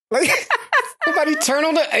like, somebody turn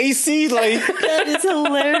on the AC. Like, that is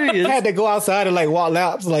hilarious. I had to go outside and like walk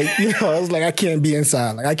laps. Like, I was like, I can't be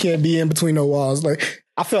inside. Like, I can't be in between the walls. Like,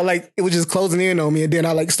 I felt like it was just closing in on me. And then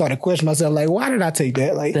I like started questioning myself. Like, why did I take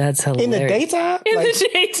that? Like, that's hilarious. In the daytime? In the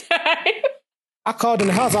daytime. I called in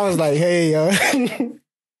the house. I was like, hey,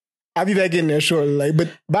 I'll be back in there shortly. Like,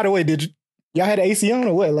 but by the way, y'all had the AC on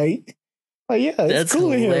or what? Like, yeah, it's that's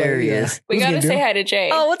cool hilarious. In here. We gotta say hi to Jay.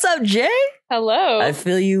 Oh, what's up, Jay? Hello. I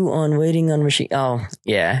feel you on waiting on machine. Oh,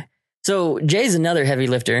 yeah. So Jay's another heavy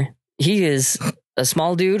lifter. He is a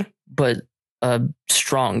small dude, but a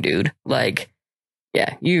strong dude. Like,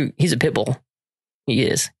 yeah, he's a pit bull. He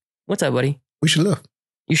is. What's up, buddy? We should lift.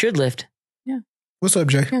 You should lift. Yeah. What's up,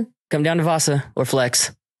 Jay? Yeah. Come down to Vasa or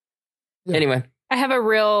Flex. Yeah. Anyway. I have a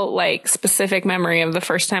real like specific memory of the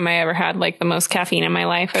first time I ever had like the most caffeine in my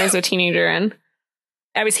life. I was a teenager and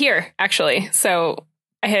I was here actually. So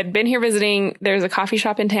I had been here visiting. There's a coffee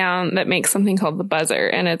shop in town that makes something called the Buzzer.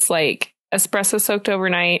 And it's like espresso soaked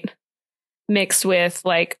overnight mixed with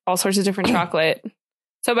like all sorts of different chocolate.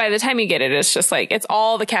 So by the time you get it, it's just like, it's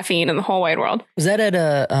all the caffeine in the whole wide world. Was that at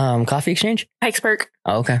a coffee exchange? Pikesburg.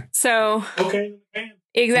 Oh, okay. So. Okay.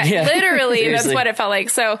 Exactly. Yeah. Literally, that's what it felt like.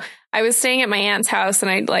 So I was staying at my aunt's house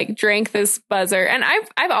and I like drank this Buzzer. And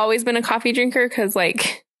I've always been a coffee drinker because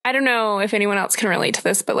like, I don't know if anyone else can relate to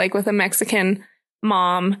this, but like with a Mexican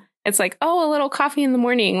mom, it's like, oh, a little coffee in the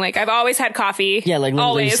morning. Like I've always had coffee. Yeah, like literally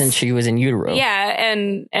always. Since she was in utero. Yeah,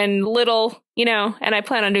 and little, and I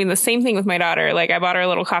plan on doing the same thing with my daughter. Like I bought her a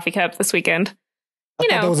little coffee cup this weekend. I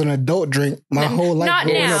thought that was an adult drink my whole life. Not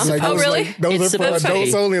now. Up, like, oh, really? Like, those are for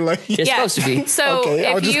adults only. Like, it's supposed to be. So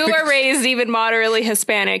okay, if you were raised even moderately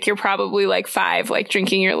Hispanic, you're probably like 5, like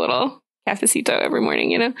drinking your little cafecito every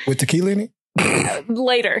morning, With tequila in it?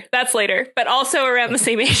 Later. That's later. But also around the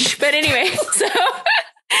same age. But anyway, so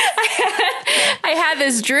I had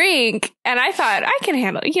this drink and I thought I can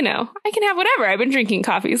handle, I can have whatever. I've been drinking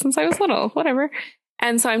coffee since I was little, whatever.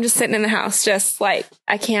 And so I'm just sitting in the house, just like,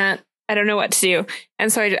 I don't know what to do.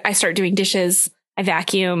 And so I start doing dishes. I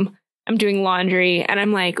vacuum. I'm doing laundry. And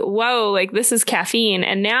I'm like, whoa, like this is caffeine.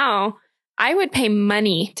 And now I would pay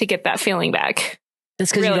money to get that feeling back.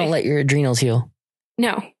 That's because you don't let your adrenals heal.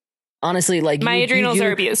 No. Honestly, like my adrenals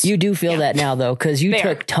are abused. You do feel that now, though, because you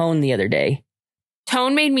took Tone the other day.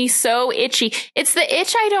 Tone made me so itchy. It's the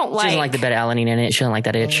itch I don't like. She doesn't like the beta-alanine in it. She doesn't like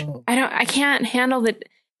that itch. I can't handle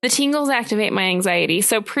the tingles activate my anxiety.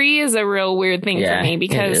 So pre is a real weird thing for me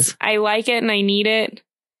because I like it and I need it.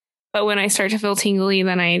 But when I start to feel tingly,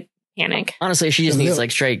 then I panic. Honestly, she just needs like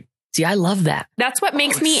straight. See, I love that. That's what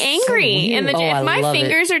makes me angry in the gym. If my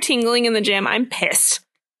fingers are tingling in the gym, I'm pissed.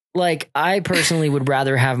 Like, I personally would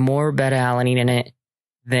rather have more beta-alanine in it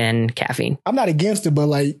than caffeine. I'm not against it, but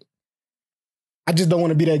like, I just don't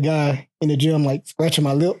want to be that guy in the gym, like scratching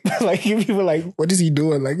my lip. Like people like, what is he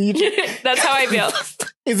doing? Like, that's how I feel.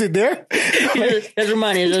 Is it there? That's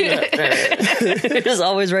reminding me. It's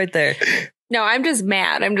always right there. No, I'm just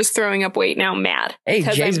mad. I'm just throwing up weight now. Mad. Hey,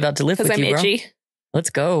 Jay's about to lift with you, bro. Itchy. Let's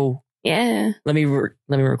go. Yeah. Let me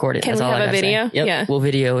record it. Can That's we all have I a video? Yep, yeah. We'll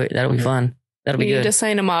video it. That'll be fun. That'll be good. You just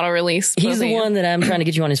sign a model release. He's the one that I'm trying to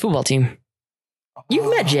get you on his football team. You've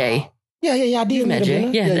met Jay. Yeah. I did. You've met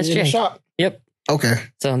Jay. Yeah, that's Jay. Shop. Yep. Okay.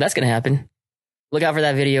 So that's going to happen. Look out for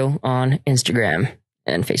that video on Instagram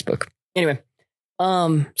and Facebook. Anyway,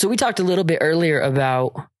 so we talked a little bit earlier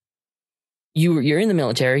about you're in the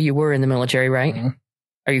military. You were in the military, right? Mm-hmm.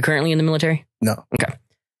 Are you currently in the military? No. Okay.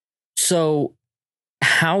 So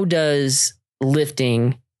how does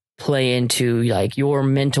lifting play into like your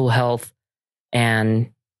mental health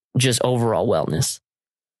and just overall wellness?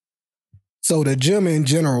 So the gym in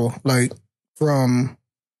general, like from,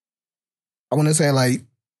 I want to say like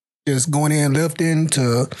just going in, lifting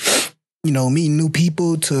to, meeting new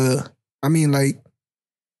people to, like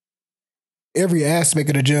every aspect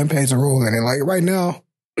of the gym plays a role in it. Like right now,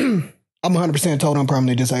 I'm 100% total and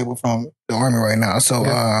permanently disabled from the Army right now. So,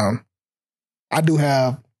 I do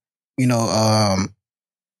have,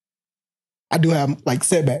 I do have like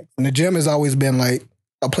setbacks, and the gym has always been like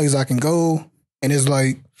a place I can go. And it's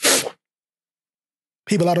like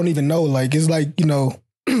people I don't even know. Like, it's like,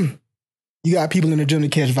 you got people in the gym to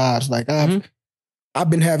catch vibes. Like I've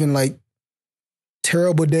been having like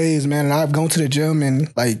terrible days, man. And I've gone to the gym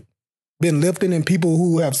and like been lifting, and people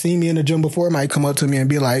who have seen me in the gym before might come up to me and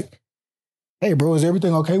be like, "Hey bro, is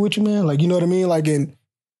everything okay with you, man?" Like, you know what I mean? Like, and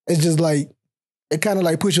it's just like, it kind of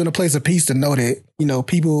like puts you in a place of peace to know that,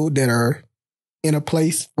 people that are in a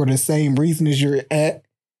place for the same reason as you're at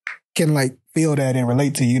can like feel that and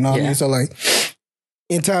relate to you, what I mean? So like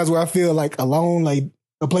in times where I feel like alone, like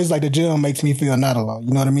a place like the gym makes me feel not alone,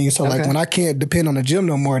 you know what I mean? So like when I can't depend on the gym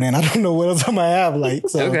no more, then I don't know what else I might have. Like,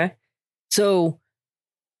 so. Okay. So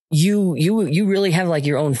you really have like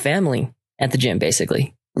your own family at the gym,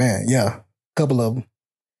 basically. Man, yeah. A couple of them.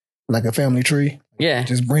 Like a family tree. Yeah.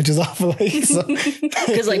 Just branches off of like, so.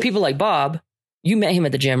 Because like people like Bob, you met him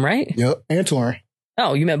at the gym, right? Yep. And Torrin.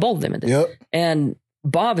 Oh, you met both of them at the gym. And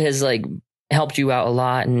Bob has like helped you out a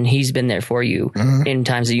lot, and he's been there for you in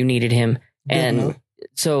times that you needed him. And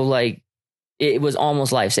so like it was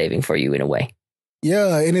almost life-saving for you in a way.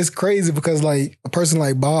 Yeah, and it's crazy because like a person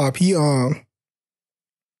like Bob, he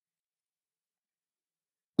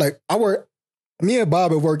like me and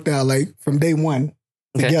Bob have worked out like from day one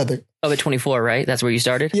together. At 24, right? That's where you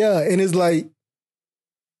started? Yeah, and it's like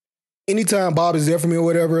anytime Bob is there for me or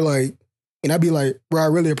whatever, like, and I'd be like, bro, I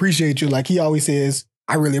really appreciate you. Like he always says,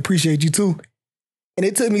 I really appreciate you too. And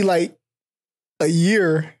it took me like a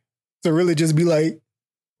year to really just be like,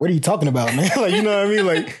 what are you talking about, man? Like, you know what I mean?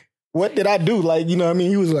 Like, what did I do? Like, you know what I mean?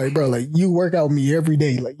 He was like, bro, like you work out with me every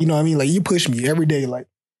day. Like, you know what I mean? Like you push me every day. Like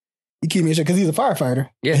you keep me in shape because he's a firefighter.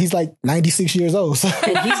 Yeah. He's like 96 years old. So.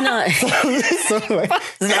 And he's not, so like,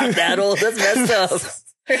 he's not that old. That's messed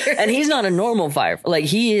up. And he's not a normal fire. Like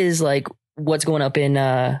he is like what's going up in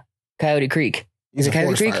Coyote Creek. Is it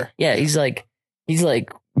Coyote Creek? Fire. Yeah. He's like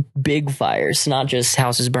big fires, not just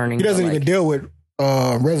houses burning. He doesn't even deal with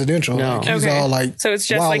residential. No. Like, he's all like, so it's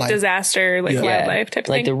just wildlife. Like disaster, like wildlife type of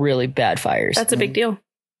like thing. the really bad fires. That's a big deal.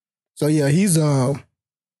 So yeah, he's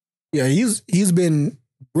been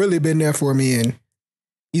really been there for me, and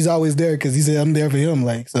he's always there because he said I'm there for him.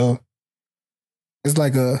 Like, so it's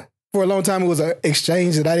like for a long time it was an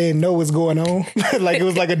exchange that I didn't know was going on. Like it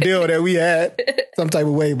was like a deal that we had some type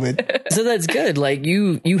of way. But so that's good. Like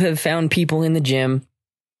you have found people in the gym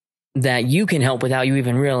that you can help without you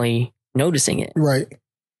even really noticing it. Right.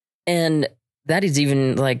 And that is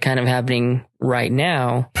even like kind of happening right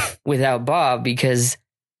now without Bob, because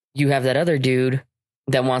you have that other dude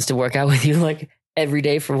that wants to work out with you like every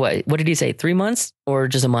day for what did he say? 3 months or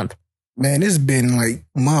just a month? Man, it's been like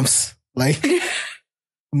months, like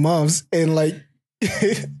months. And like,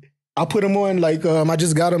 I put him on like, I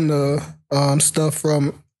just got him the stuff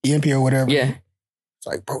from EMP or whatever. Yeah. It's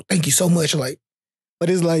like, bro, thank you so much. Like, but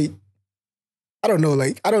it's like, I don't know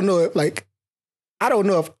if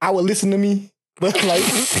I would listen to me, but like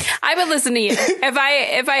I would listen to you. If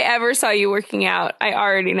I ever saw you working out, I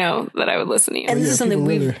already know that I would listen to you. And this is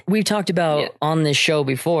something we've talked about on this show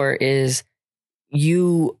before, is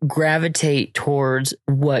you gravitate towards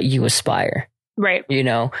what you aspire. Right. You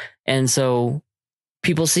know? And so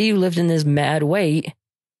people see you lifting this mad weight,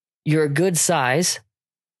 you're a good size,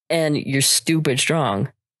 and you're stupid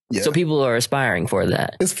strong. Yeah. So people are aspiring for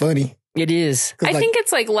that. It's funny. It is. I think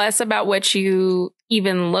it's like less about what you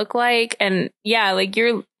even look like. And yeah, like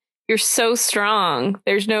you're so strong.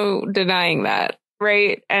 There's no denying that.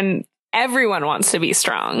 Right. And everyone wants to be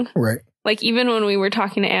strong. Right. Like even when we were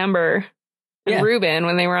talking to Amber and Ruben,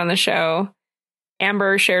 when they were on the show,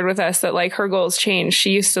 Amber shared with us that like her goals changed.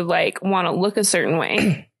 She used to like want to look a certain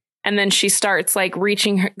way. And then she starts like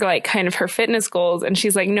reaching her, like kind of her fitness goals. And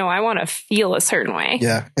she's like, no, I want to feel a certain way.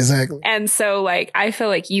 Yeah, exactly. And so like, I feel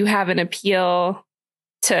like you have an appeal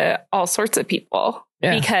to all sorts of people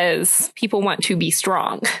because people want to be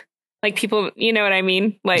strong. Like people, you know what I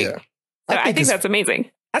mean? Like, so I think that's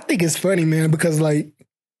amazing. I think it's funny, man, because like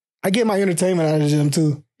I get my entertainment out of the gym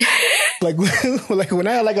too. Like when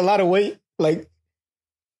I had like a lot of weight, like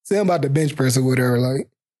say I'm about to bench press or whatever, like,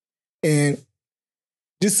 and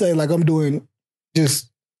just say like I'm doing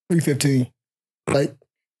just 315. Like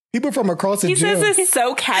people from across the gym. He says this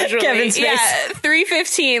so casually. Kevin's face. Yeah,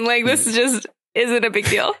 315. Like this just isn't a big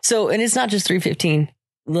deal. So, and it's not just 315.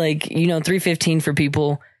 Like, 315 for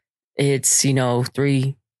people, it's,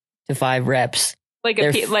 3 to 5 reps. Like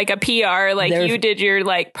a PR, like you did your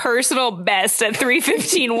like personal best at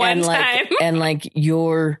 3:15 one time. And like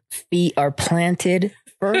your feet are planted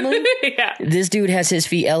firmly. Yeah. This dude has his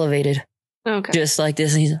feet elevated. Okay. Just like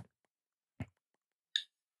this.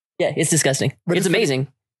 Yeah, it's disgusting. But it's amazing.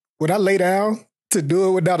 When I lay down to do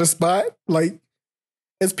it without a spot, like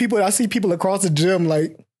it's people, I see people across the gym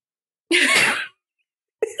like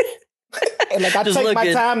and like I just take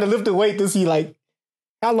my time to lift the weight to see like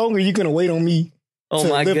how long are you gonna wait on me to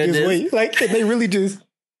lift this weight? Like they really just.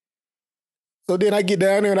 So then I get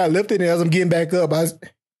down there and I lift it, and as I'm getting back up, I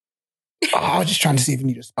was just trying to see if you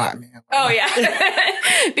need a spot, man. Oh yeah,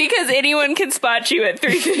 because anyone can spot you at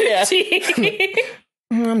 3:15.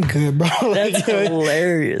 I'm good, bro. That's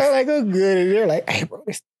hilarious. I'm like, I'm good, and they're like, hey, bro,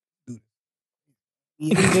 this dude.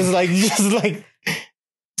 just like.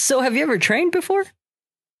 So, have you ever trained before?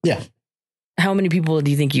 Yeah. How many people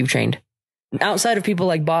do you think you've trained? Outside of people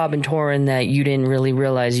like Bob and Torin that you didn't really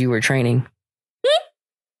realize you were training.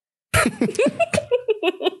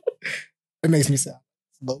 It makes me sound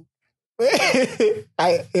slow.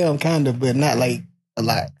 I am kind of, but not like a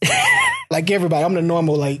lot. Like everybody, I'm the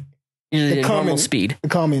normal, like the normal speed. The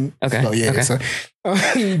common. Okay. So, yeah. Okay. So,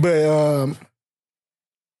 but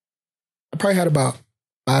I probably had about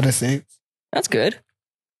 5 to 6. That's good.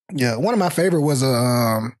 Yeah, one of my favorite was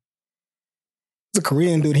a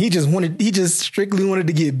Korean dude. He just strictly wanted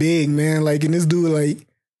to get big, man. Like, and this dude, like,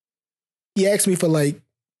 he asked me for like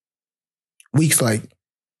weeks, like,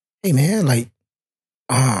 hey man, like,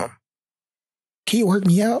 can you work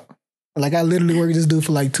me out? Like, I literally worked this dude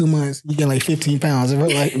for like 2 months. He gained like 15 pounds. And we're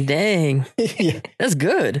like, dang, yeah. That's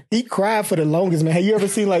good. He cried for the longest, man. Have you ever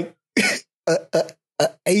seen like a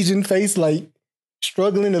Asian face like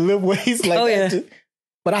struggling to lift weights? Like, oh yeah.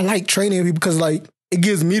 But I like training people because like it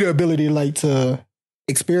gives me the ability like to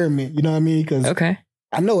experiment. You know what I mean? Because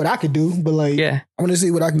I know what I could do, but like I want to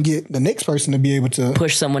see what I can get the next person to be able to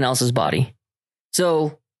push someone else's body.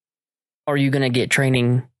 So, are you gonna get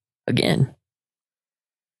training again?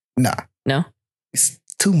 Nah. No? It's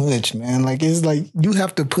too much, man. Like, it's like you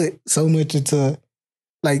have to put so much into,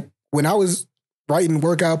 like, when I was writing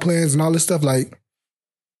workout plans and all this stuff, like,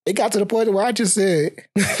 it got to the point where I just said,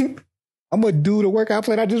 I'm going to do the workout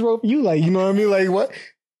plan I just wrote for you. Like, you know what I mean? Like, what?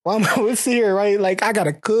 Why am I always here, right? Like, I got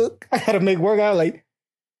to cook. I got to make workout. Like,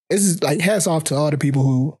 this is like, hats off to all the people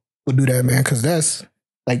who will do that, man. Because that's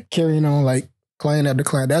like carrying on, like, client after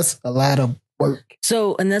client. That's a lot of work.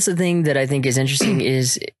 So, and that's the thing that I think is interesting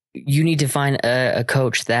is you need to find a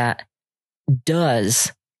coach that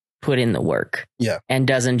does put in the work. Yeah. And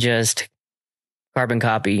doesn't just carbon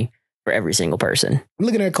copy for every single person. I'm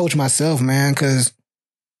looking at a coach myself, man, because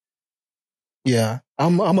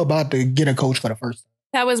I'm about to get a coach for the first time.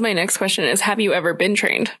 That was my next question is, have you ever been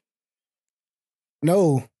trained?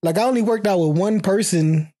 No. Like, I only worked out with one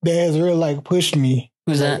person that has really, like, pushed me.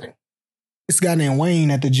 Who's that? This guy named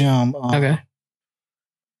Wayne at the gym. Okay.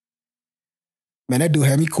 Man, that dude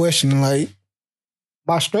had me questioning, like,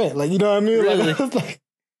 my strength. Like, you know what I mean? Really? Like,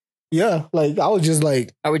 yeah. Like, I was just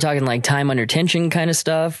like... Are we talking, like, time under tension kind of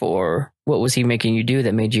stuff? Or what was he making you do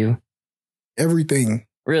that made you... Everything.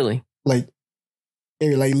 Really? Like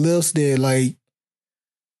lifts that, like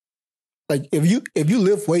if you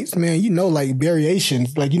lift weights, man, you know, like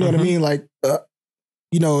variations, like, you know what I mean? Like,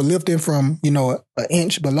 you know, lifting from, you know, an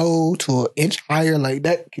inch below to an inch higher, like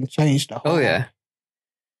that can change the whole,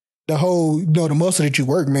 the whole, you know, the muscle that you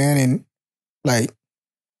work, man. And like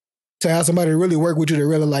to have somebody to really work with you to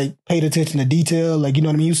really like paid attention to detail, like, you know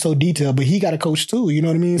what I mean? You're so detailed, but he got a coach too, you know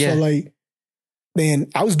what I mean? Yeah. So like, then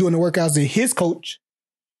I was doing the workouts that his coach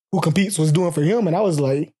who competes was doing for him. And I was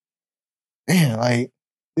like, man, like,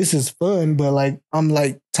 this is fun, but like, I'm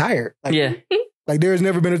like tired. Like, like there's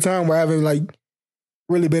never been a time where I haven't like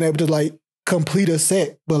really been able to like complete a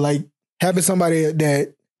set, but like having somebody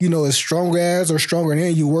that, you know, is stronger as or stronger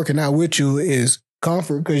than you working out with you is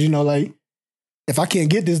comfort. Cause you know, like if I can't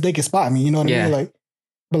get this, they can spot me. You know what I mean? Like,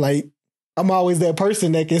 but like, I'm always that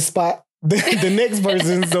person that can spot the next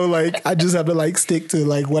person. So like, I just have to like stick to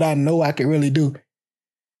like what I know I can really do.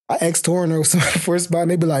 I asked Torin or somebody for a spot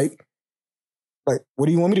and they'd be like, what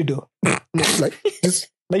do you want me to do? Like, just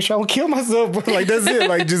make sure I don't kill myself, bro. Like, that's it.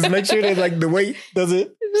 Like, just make sure that, like, the weight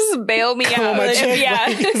doesn't... Just bail me out. My chest, yeah.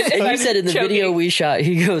 like, and you said in the video we shot,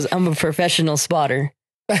 he goes, I'm a professional spotter.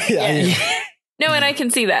 Yeah. No, and I can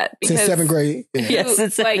see that. Since 7th grade. Yeah. Yes,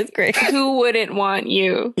 since 7th grade. Who wouldn't want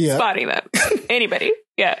you spotting them? Anybody.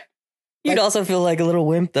 Yeah. You'd also feel like a little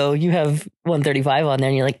wimp, though. You have 135 on there,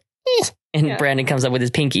 and you're like, and Brandon comes up with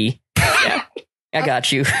his pinky. Yeah. I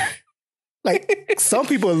got you. Like, some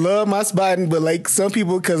people love my spotting, but like some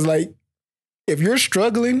people, because like if you're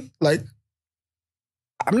struggling, like,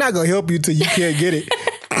 I'm not gonna help you till you can't get it.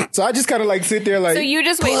 So I just kind of like sit there like. So you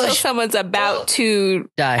just wait till someone's about to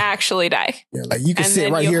actually die. Yeah, like you can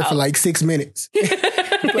sit right here for like 6 minutes.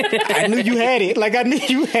 I knew you had it. Like I knew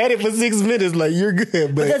you had it for 6 minutes. Like you're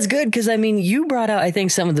good. But that's good because I mean, you brought out I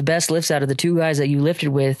think some of the best lifts out of the two guys that you lifted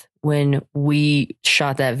with when we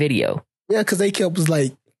shot that video. Yeah, because they was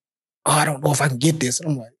like, "Oh, I don't know if I can get this."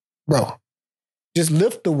 And I'm like, "Bro, just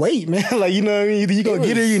lift the weight, man. Like, you know what I mean? Either you're going to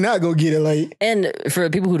get it or you're not going to get it." Like, and for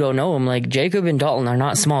people who don't know them, like Jacob and Dalton are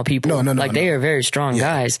not small people. No. Like they are very strong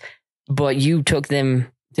guys, but you took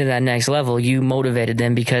them to that next level. You motivated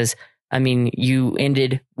them because, I mean, you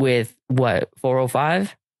ended with what,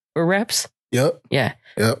 405 for reps? Yep. Yeah.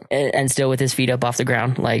 Yep. And still with his feet up off the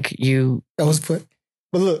ground. Like you. That was fun.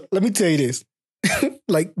 But look, let me tell you this.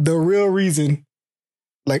 Like the real reason,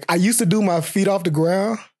 like I used to do my feet off the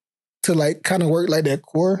ground to like kind of work like that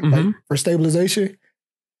core like, for stabilization.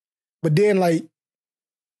 But then like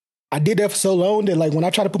I did that for so long that like when I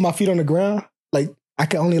try to put my feet on the ground, like I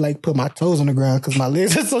can only like put my toes on the ground because my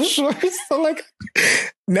legs are so short. So like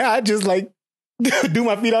now I just like do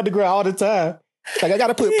my feet on the ground all the time. Like I got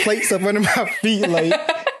to put plates up under my feet. Like,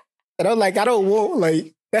 and I'm like, I don't want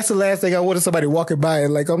like, that's the last thing I wanted somebody walking by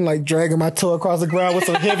and like, I'm like dragging my toe across the ground with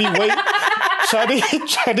some heavy weight. Try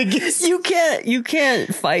to get. You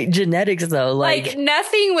can't fight genetics though. Like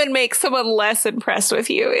nothing would make someone less impressed with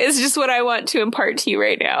you. Is just what I want to impart to you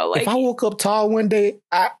right now. Like if I woke up tall one day,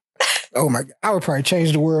 oh my God, I would probably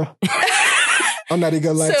change the world. I'm not even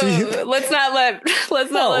gonna lie to you. Let's not let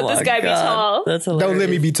this guy be tall. That's hilarious. Don't let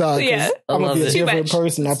me be tall. Yeah, I'm gonna be a different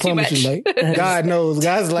person. I promise you. Like God knows,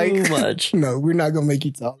 guys. Like too much. No, we're not gonna make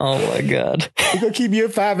you tall. Oh my God, we're gonna keep you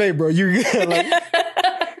at 5'8", bro. You're good. Like.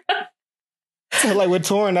 So like with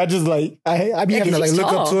Torrin, I just like I be having to like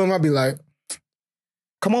look up to him. I'd be like,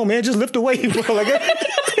 "Come on, man, just lift the weight, bro." Like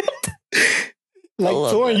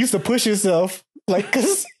Torrin used to push himself, like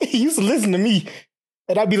because he used to listen to me,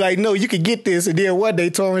 and I'd be like, "No, you can get this." And then one day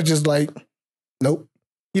Torrin's just like, "Nope,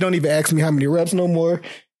 you don't even ask me how many reps no more.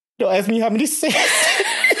 Don't ask me how many sets."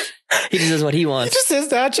 He just does what he wants. He just says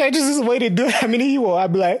that changes his way to do it. How many he want?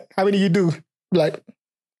 I'd be like, "How many you do?" I'd be like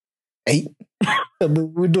 8.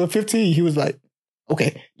 We're doing 15. He was like,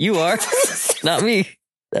 "Okay, you are not me."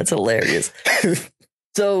 That's hilarious.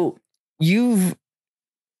 So you've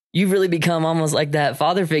really become almost like that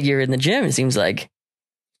father figure in the gym. It seems like.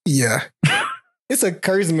 Yeah, it's a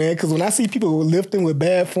curse, man. Because when I see people lifting with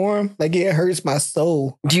bad form, like it hurts my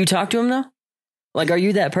soul. Do you talk to him though? Like, are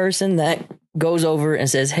you that person that goes over and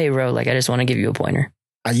says, "Hey, bro, like I just want to give you a pointer"?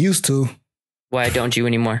 I used to. Why don't you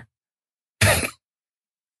anymore?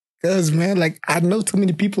 Because, man, like, I know too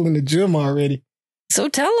many people in the gym already. So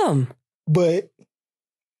tell them. But,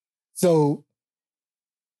 so,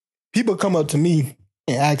 people come up to me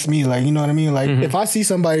and ask me, like, you know what I mean? Like, if I see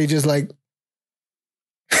somebody just, like,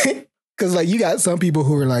 because, like, you got some people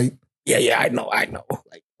who are like, yeah, I know. Like,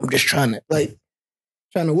 I'm just trying to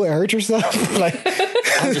what, hurt yourself? Like,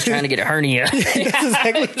 I'm just trying to get a hernia. That's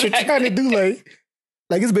exactly what you're trying to do. Like,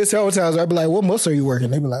 it's been several times where I'd be like, what muscle are you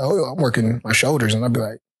working? They'd be like, oh, I'm working my shoulders. And I'd be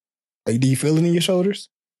like, do you feel it in your shoulders?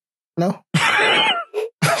 No.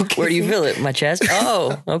 Okay. Where do you feel it? My chest?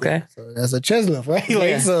 Oh, okay. So that's a chest lift, right?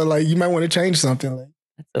 Like, so like you might want to change something. Like,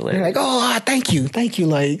 that's hilarious. Like, oh, thank you.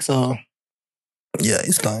 Like, so yeah,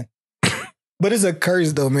 it's fine. But it's a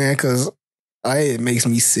curse though, man, because it makes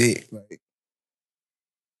me sick. Like,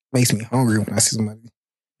 makes me hungry when I see somebody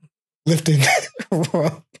lifting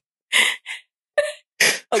wrong.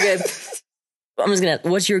 Okay. I'm just gonna.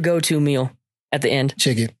 What's your go-to meal at the end?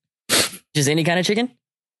 Chicken. Just any kind of chicken?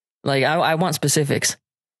 Like I want specifics.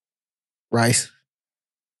 Rice.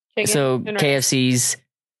 Chicken so and KFC's.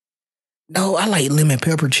 No, I like lemon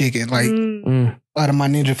pepper chicken. Like out of my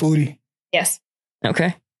Ninja Foodie. Yes.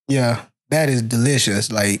 Okay. Yeah, that is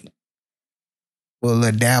delicious. Like with a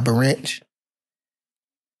little dab of ranch.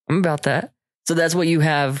 I'm about that. So that's what you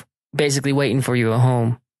have basically waiting for you at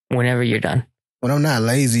home whenever you're done. When I'm not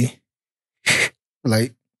lazy.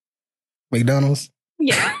 Like McDonald's.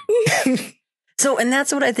 Yeah. So, and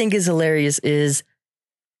that's what I think is hilarious is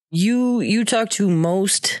you talk to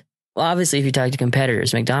most, well, obviously if you talk to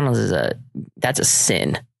competitors, McDonald's that's a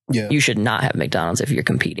sin. Yeah. You should not have McDonald's if you're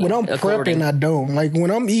competing. When I'm prepping, I don't. Like when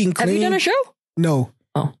I'm eating clean. Have you done a show? No.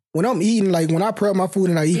 Oh. When I'm eating, like when I prep my food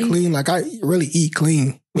and I eat clean, like I really eat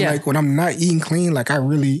clean. But like when I'm not eating clean, like I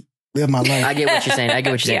really live my life. I get what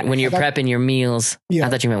you're saying. When you're prepping your meals. I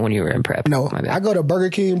thought you meant when you were in prep. No, I go to Burger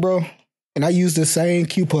King, bro, and I use the same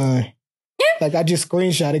coupon. Like I just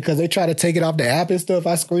screenshot it because they try to take it off the app and stuff.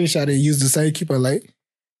 I screenshot it and use the same coupon. Like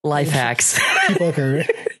life hacks. Coupon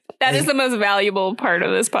code. That is the most valuable part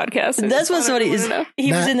of this podcast. That's what somebody is.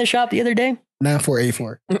 He was in the shop the other day.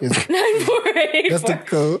 9484. 9484. That's the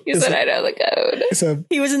code. You said I know the code.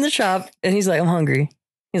 He was in the shop and he's like, I'm hungry.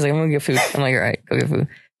 He's like, I'm gonna get food. I'm like, all right, go get food.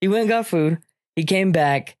 He went and got food. He came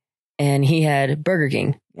back and he had Burger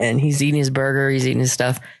King and he's eating his burger. He's eating his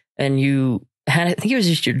stuff. And you had, I think it was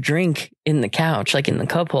just your drink in the couch, like in the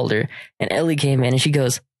cup holder. And Ellie came in and she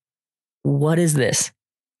goes, what is this?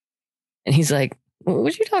 And he's like,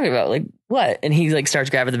 what are you talking about? Like, what? And he like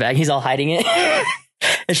starts grabbing the bag. He's all hiding it.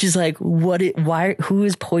 And she's like, why, who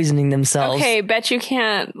is poisoning themselves? Okay, bet you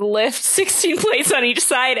can't lift 16 plates on each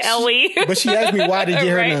side, Ellie. But she asked me why to get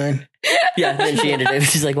her none. Yeah, then she ended it.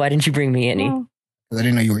 She's like, why didn't you bring me any? Well, I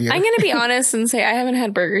didn't know you were here. I'm going to be honest and say I haven't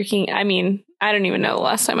had Burger King. I mean, I don't even know the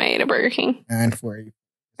last time I ate a Burger King. 948.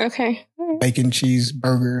 Okay. Bacon, cheese,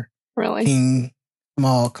 burger, Really? King,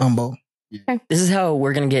 small combo. This is how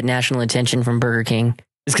we're going to get national attention from Burger King.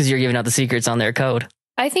 It's because you're giving out the secrets on their code.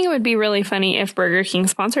 I think it would be really funny if Burger King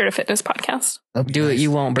sponsored a fitness podcast. Do it.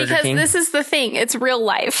 You won't, Burger because King. this is the thing. It's real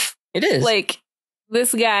life. It is. Like,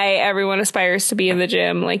 this guy, everyone aspires to be in the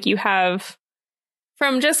gym. Like, you have,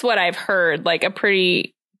 from just what I've heard, like a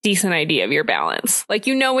pretty decent idea of your balance. Like,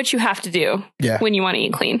 you know what you have to do when you want to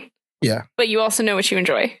eat clean. Yeah. But you also know what you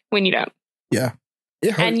enjoy when you don't. Yeah.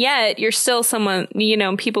 And yet, you're still someone, you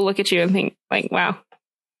know, people look at you and think, like, wow.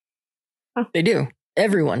 Huh. They do.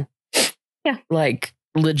 Everyone. Yeah. Like,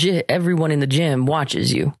 legit, everyone in the gym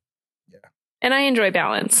watches you. Yeah. And I enjoy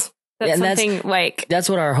balance. That's something like... That's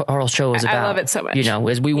what our whole show is about. I love it so much. You know,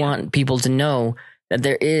 is we want people to know that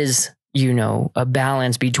there is, you know, a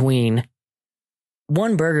balance between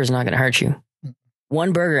one burger is not going to hurt you.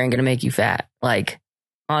 One burger ain't going to make you fat. Like,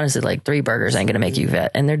 honestly, like 3 burgers ain't going to make you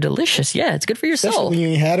fat. And they're delicious. Yeah, it's good for your soul. When you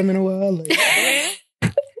ain't had them in a while. Like.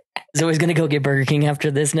 Zoe's going to go get Burger King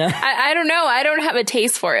after this now. I don't know. I don't have a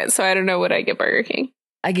taste for it, so I don't know what I get Burger King.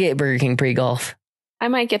 I get Burger King pre-golf. I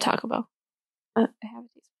might get Taco Bell. I have a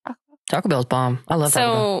taste for Taco Bell. Taco Bell's bomb. I love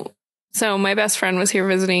Taco Bell. So my best friend was here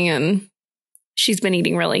visiting and she's been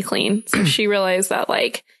eating really clean. So she realized that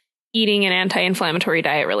like eating an anti-inflammatory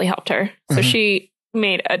diet really helped her. So she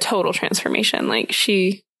made a total transformation. Like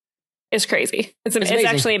she is crazy. It's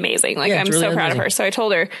actually amazing. Like I'm really so proud of her. So I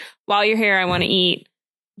told her, while you're here, I want to eat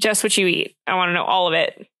just what you eat. I want to know all of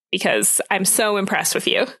it because I'm so impressed with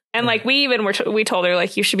you. And like we told her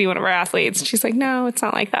like, you should be one of our athletes. And she's like, no, it's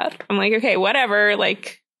not like that. I'm like, okay, whatever.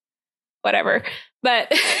 Like, whatever.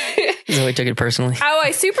 But Zoe took it personally. Oh,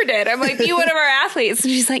 I super did. I'm like, be one of our athletes.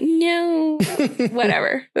 And she's like, no,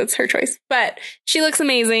 whatever. That's her choice. But she looks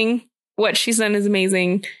amazing. What she's done is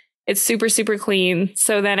amazing. It's super, super clean.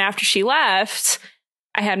 So then after she left,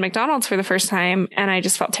 I had McDonald's for the first time and I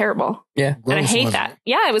just felt terrible. Yeah. And I hate that.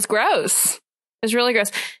 Yeah, it was gross. It was really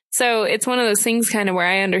gross. So it's one of those things kind of where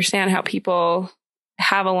I understand how people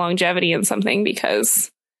have a longevity in something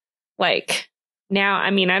because like now,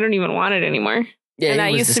 I mean, I don't even want it anymore. Yeah, and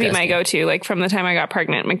that used to be my go-to. Like from the time I got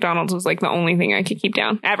pregnant, McDonald's was like the only thing I could keep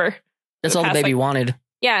down ever. That's all the baby wanted.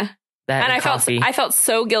 Yeah. That and I felt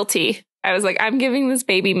so guilty. I was like, I'm giving this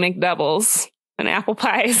baby McDoubles and apple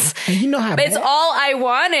pies. And you know how it's all I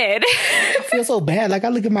wanted. I feel so bad. Like I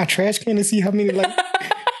look at my trash can and see how many like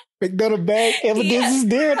McDonald's bag evidence is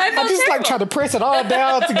there. I just like try to press it all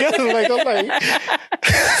down together. Like I'm like,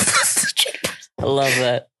 I love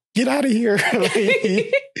that. Get out of here.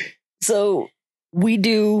 So we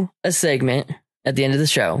do a segment at the end of the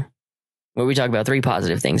show where we talk about 3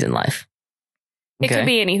 positive things in life. Okay? It could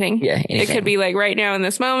be anything. Yeah, anything. It could be like right now in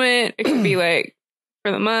this moment. It could be like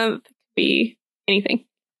for the month. It could be anything.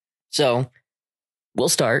 So we'll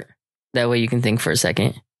start. That way you can think for a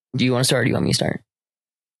second. Do you want to start or do you want me to start?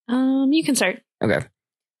 You can start. Okay.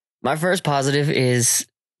 My first positive is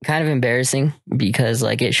kind of embarrassing because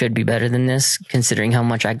like it should be better than this considering how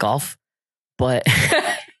much I golf, but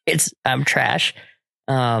I'm trash.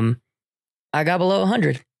 I got below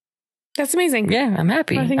 100. That's amazing. Yeah, I'm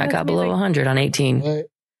happy. I got below 100 on 18. What?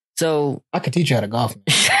 So I could teach you how to golf.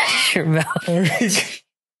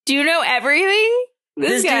 Do you know everything?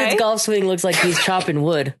 This dude's golf swing looks like he's chopping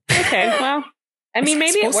wood. Okay, well, I mean,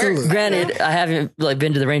 maybe it works. Granted, I haven't like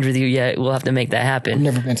been to the range with you yet. We'll have to make that happen. I've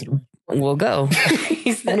never been to the range. We'll go.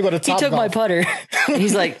 I'm gonna go to Top He took Golf. my putter.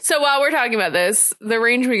 He's like, so while we're talking about this, the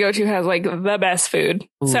range we go to has like the best food.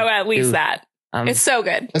 So at least that. It's so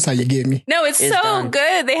good. That's how you get me. No, it's so done.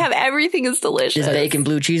 good. They have everything. It's delicious. this bacon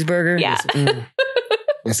blue cheeseburger. Yeah.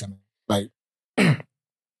 Listen, like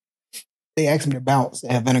they asked me to bounce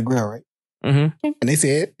at Havana Grill, right? Mm-hmm. And they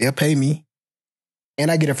said they'll pay me, and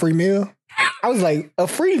I get a free meal. I was like, a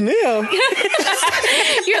free meal?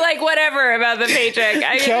 You're like, whatever about the paycheck.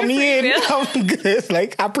 I get Count a me free in. meal. I'm good.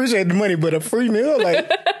 Like, I appreciate the money, but a free meal?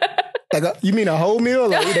 You mean a whole meal?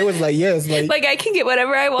 Like, they was like, yes. Like, I can get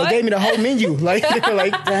whatever I want. They gave me the whole menu. Like, they were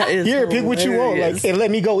like, That is here, pick what you want. hilarious. Like, and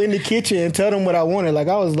let me go in the kitchen and tell them what I wanted. Like,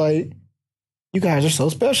 I was like, you guys are so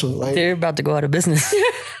special. Like, They're about to go out of business.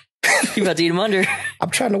 You about to eat them under. I'm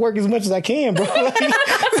trying to work as much as I can, bro. Like,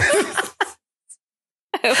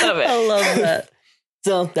 I love it. I love that.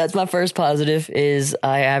 So that's my first positive is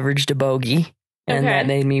I averaged a bogey, and Okay. that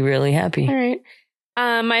made me really happy. All right.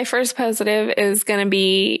 My first positive is going to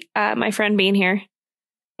be my friend being here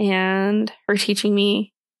and her teaching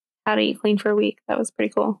me how to eat clean for a week. That was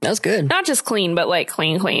pretty cool. That was good. Not just clean, but like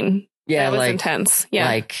clean. Yeah, that was like intense. Yeah.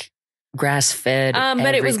 like grass fed.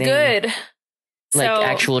 But it was good. Like So,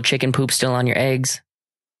 actual chicken poop still on your eggs.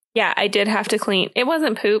 yeah, I did have to clean. It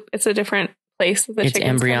wasn't poop. It's a different place. That the It's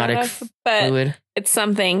chickens come out embryonic of, but fluid. it's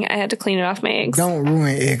something. I had to clean it off my eggs. don't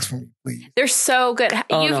ruin eggs for me, please. They're so good.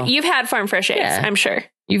 Oh, you've no. you've had farm fresh eggs, Yeah. I'm sure.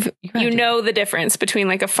 You You know the difference between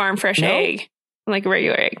like a farm fresh No. egg and like a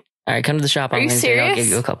regular egg. All right, come to the shop Are on you Wednesday. I'll serious?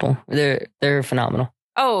 give you a couple. They're phenomenal.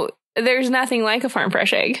 Oh, there's nothing like a farm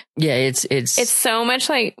fresh egg. Yeah, it's It's so much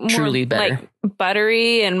like more Truly better. like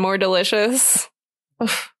buttery and more delicious.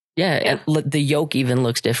 Oof. yeah. yeah. The yolk even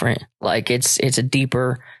looks different. Like it's a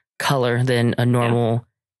deeper color than a normal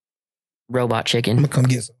robot I'm chicken. gonna come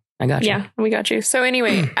get some. I got you. Yeah, we got you. So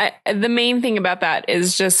anyway, the main thing about that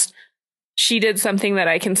is just she did something that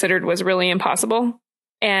I considered was really impossible.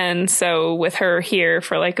 And so with her here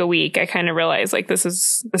for like a week, I kind of realized like this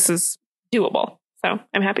is doable. So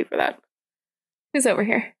I'm happy for that. Who's over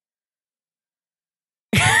here?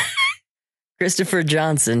 Christopher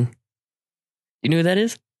Johnson. You know who that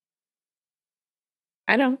is?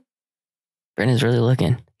 I don't. Brennan's really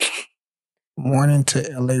looking. Morning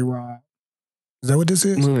to LA Rob. Is that what this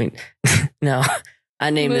is? Moving. No, I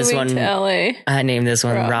named this Moving one. to LA. I named this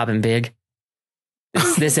one Rob. Robin Big.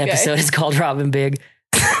 This Okay. episode is called Robin Big.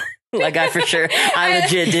 Like I for sure, I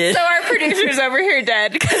legit did. So our producer's over here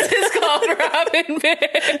dead because it's called Robin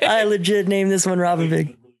Big. I legit named this one Robin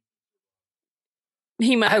Big.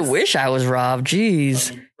 He must. I wish I was Rob.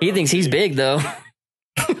 Jeez, he thinks he's big though.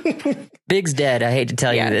 Big's dead. I hate to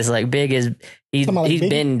tell Yeah. you this. Like Big is he's Talking about, like, Big?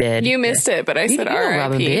 been dead. You missed it, but I You said know R.I.P.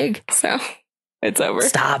 Robin Big. So it's over.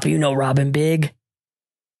 Stop. You know Robin Big.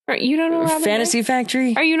 You don't know Robin Fantasy Big?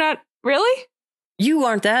 Factory. Are you not really? You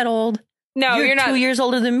aren't that old. No, you're not. 2 years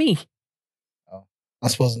older than me. I'm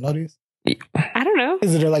supposed to know this. I don't know.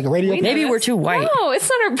 Is it like a radio? We know Maybe this. we're too white. No, it's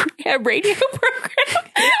not a radio program.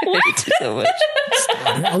 What? So much.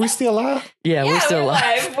 Are we still alive? Yeah, we're still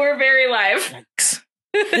alive. live. We're very live.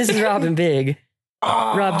 This is Robin Big.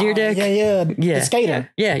 Rob Deerdeck? Yeah. Yeah. The skater.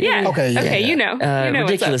 Yeah. Yeah. Okay, yeah. Okay, you know. You know what's up.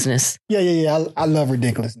 Ridiculousness. Yeah. I love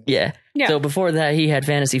ridiculousness. Yeah. Yeah. So before that, he had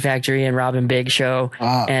Fantasy Factory and Robin Big show,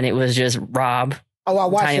 and it was just Rob, I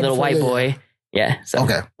watched tiny it little before white this. boy. Yeah. So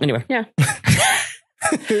Okay. anyway,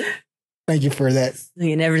 Thank you for that.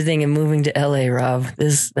 seeing everything and moving to LA, Rob.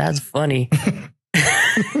 That's funny. All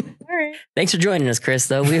right. Thanks for joining us, Chris.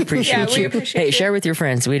 Though we appreciate Yeah, we you. appreciate Hey, you. share with your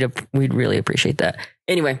friends. We'd really appreciate that.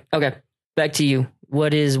 Anyway, okay, back to you.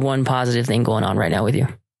 What is one positive thing going on right now with you?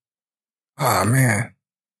 Oh man.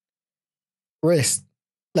 Rest.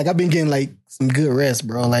 Like I've been getting like some good rest,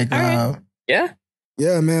 bro. Like All right. Yeah.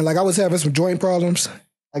 yeah, man. Like I was having some joint problems.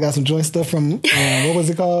 I got some joint stuff from what was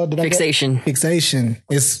it called? Did I get- Fixation. Fixation.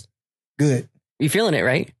 It's good. You feeling it,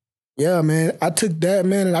 right? Yeah, man. I took that,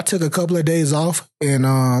 man, and I took a couple of days off, and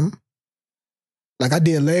like I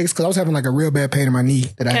did legs because I was having like a real bad pain in my knee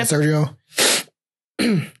that I had surgery on.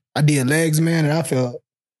 I did legs, man, and I felt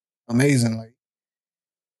amazing. Like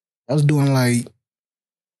I was doing like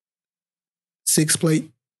 6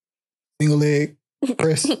 plate single leg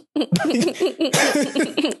press.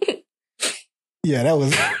 Yeah, that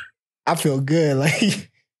was. I feel good. Like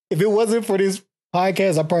if it wasn't for this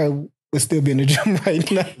podcast, I probably would still be in the gym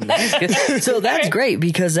right now. That's good. So that's great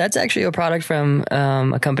because that's actually a product from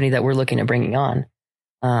a company that we're looking at bringing on.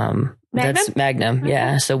 That's Magnum.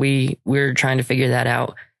 Yeah. So we're trying to figure that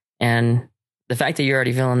out. And the fact that you're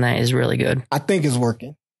already feeling that is really good. I think it's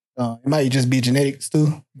working. It might just be genetics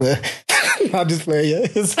too, but I'll just play you.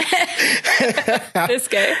 This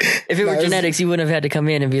guy. If it were it's- genetics, you wouldn't have had to come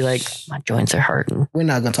in and be like, my joints are hurting. We're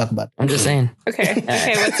not gonna talk about that. I'm just saying. Okay.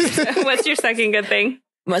 Okay. What's your second good thing?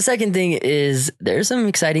 My second thing is there's some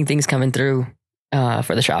exciting things coming through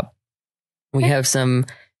for the shop. We have some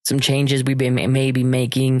changes we've been maybe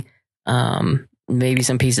making, maybe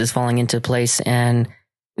some pieces falling into place, and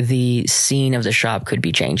the scene of the shop could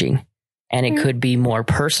be changing. And it could be more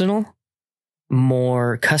personal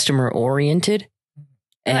more customer oriented.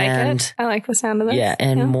 I like it. I like the sound of this. Yeah.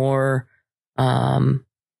 And more, I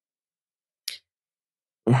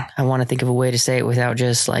want to think of a way to say it without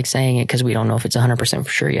just like saying it, because we don't know if it's 100% for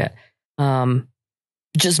sure yet.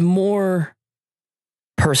 Just more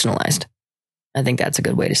personalized. I think that's a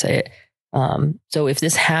good way to say it. So if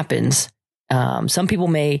this happens, some people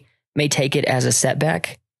may take it as a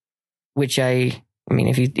setback, which I mean,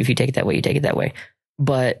 if you take it that way, you take it that way.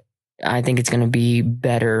 But I think it's going to be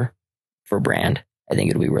better for brand. I think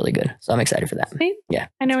it'll be really good. So I'm excited for that. Sweet. Yeah.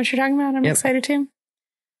 I know what you're talking about. I'm excited too.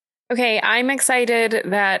 Okay. I'm excited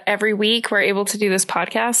that every week we're able to do this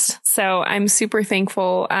podcast. So I'm super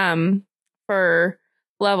thankful for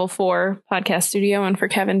Level 4 Podcast Studio and for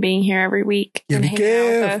Kevin being here every week and hanging out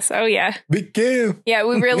with us. Oh yeah. Big Kev. Yeah.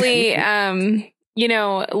 We really,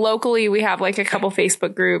 locally we have like a couple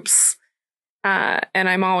Facebook groups. And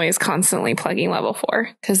I'm always constantly plugging Level 4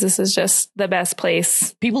 because this is just the best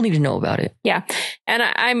place. People need to know about it. Yeah.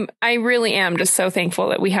 And I really am just so thankful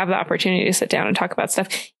that we have the opportunity to sit down and talk about stuff.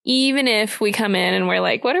 Even if we come in and we're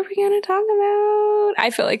like, what are we going to talk about?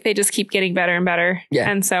 I feel like they just keep getting better and better. Yeah.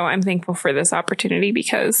 And so I'm thankful for this opportunity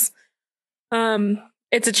because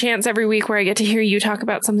it's a chance every week where I get to hear you talk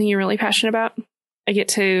about something you're really passionate about. I get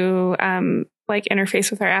to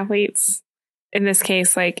interface with our athletes. In this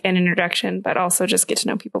case, like an introduction, but also just get to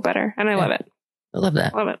know people better. And I love it. I love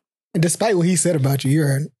that. Love it. And despite what he said about you,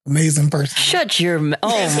 you're an amazing person. Shut your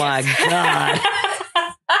oh my God.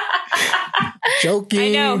 Joking.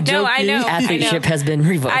 I know. Joking. No, I know. Athleteship has been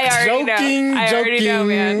revoked. I already know,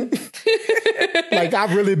 man. Like,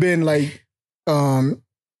 I've really been like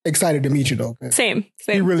excited to meet you though. Same.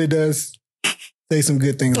 He really does say some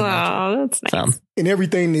good things about you. That's nice. And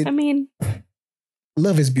everything that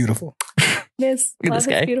love is beautiful. It is. Love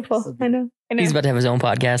is beautiful. I know. He's about to have his own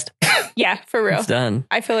podcast. Yeah, for real. It's done.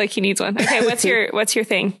 I feel like he needs one. Okay, what's your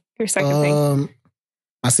thing? Your second thing?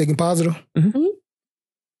 My second positive? Mm-hmm.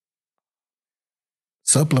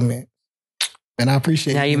 Supplement. And I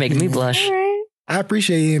appreciate now you're making me blush. All right. I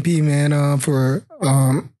appreciate EMP, man, for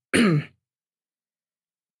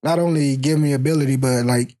not only giving me ability, but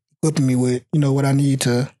like equipping me with, what I need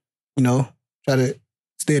to, try to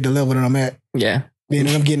stay at the level that I'm at. Yeah. Then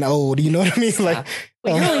I'm getting old, you know what I mean? Like,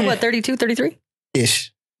 you're only what, 32, 33?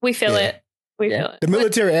 Ish. We feel it. We feel it. The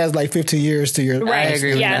military adds like 15 years to your. Right. I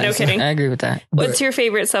agree with that. No kidding. I agree with that. What's your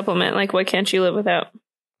favorite supplement? Like, what can't you live without?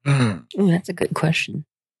 Ooh, that's a good question.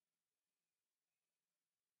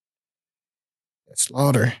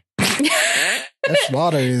 Slaughter. That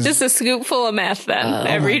slaughter is just a scoop full of meth. Then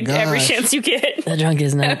every chance you get. That drunk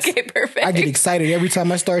is nuts. Okay, perfect. I get excited every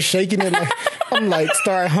time I start shaking it. Like, I'm like,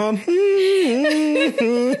 start hum. I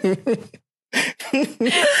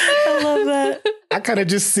love that. I kind of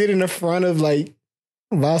just sit in the front of like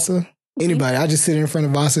Vasa. Anybody, I just sit in front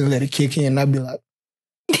of Vasa and let it kick in, and I'd be like,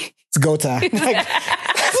 "It's go time." Like,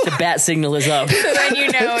 the bat signal is up. So then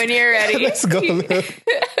you know and you're ready. Let's go.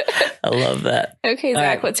 I love that. Okay, Zach,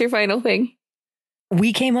 right. What's your final thing?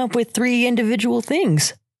 We came up with 3 individual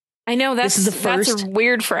things. I know this is the first. That's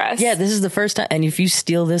weird for us. Yeah, this is the first time. And if you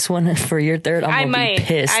steal this one for your third, I'm gonna be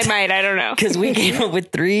pissed. I might. I don't know. Because we came up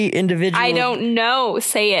with 3 individual. I don't know.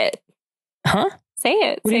 Say it. Huh? Say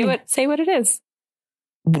it. Say what it is.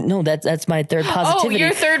 No, that's my third positivity. Oh,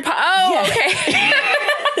 your third. Yeah. Okay.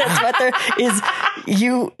 That's what there is.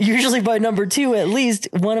 You usually by number 2, at least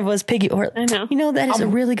one of us piggy. Or I know. That is a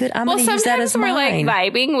really good. I'm going to use that as mine. Sometimes we're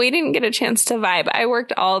like vibing. We didn't get a chance to vibe. I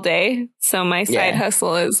worked all day, so my side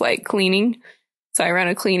hustle is like cleaning. So I run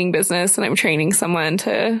a cleaning business, and I'm training someone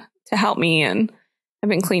to help me. And I've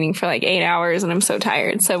been cleaning for like 8 hours, and I'm so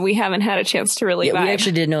tired. So we haven't had a chance to really vibe. We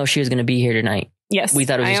actually didn't know if she was going to be here tonight. Yes, we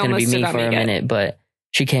thought it was just going to be me for a minute, but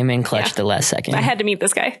she came in clutch at the last second. I had to meet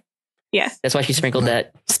this guy. Yeah. That's why she sprinkled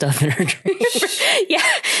that stuff in her drink. Yeah.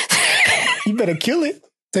 You better kill it.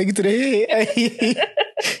 Take it to the head.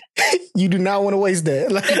 You do not want to waste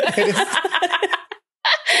that. Like,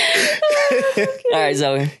 Okay. All right,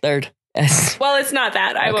 Zoe, third. Yes. Well, it's not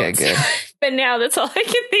that. I won't. Good. But now that's all I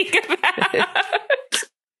can think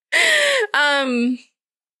about.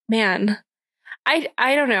 Man,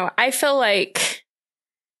 I don't know. I feel like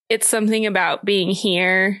it's something about being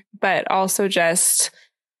here, but also just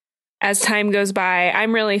as time goes by,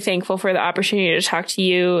 I'm really thankful for the opportunity to talk to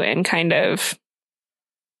you and kind of,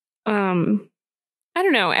 I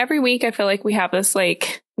don't know. Every week I feel like we have this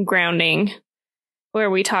like grounding where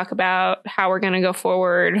we talk about how we're going to go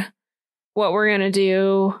forward, what we're going to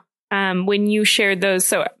do. When you shared those,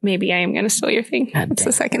 so maybe I am going to steal your thing. That's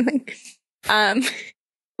the second thing.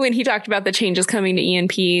 When he talked about the changes coming to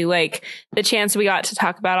ENP, like the chance we got to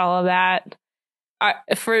talk about all of that,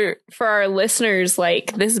 for our listeners,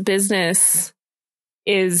 like this business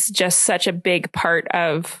is just such a big part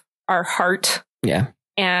of our heart. Yeah.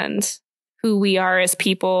 And who we are as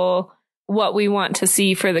people, what we want to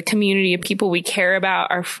see for the community of people we care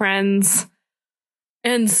about, our friends.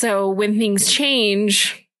 And so when things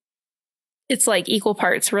change, it's like equal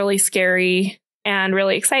parts really scary and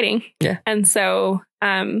really exciting. Yeah. And so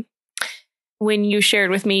when you shared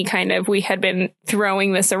with me kind of, we had been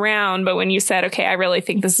throwing this around, but when you said, okay, I really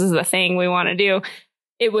think this is the thing we want to do,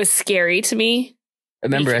 it was scary to me.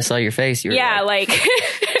 Remember, I saw your face. You were like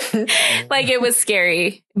like it was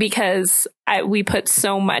scary because we put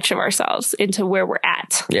so much of ourselves into where we're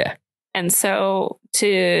at. Yeah. And so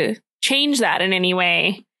to change that in any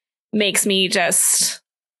way makes me just,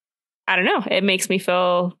 I don't know, it makes me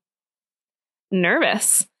feel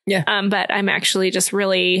nervous. Yeah. But I'm actually just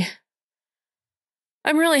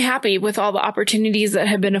I'm really happy with all the opportunities that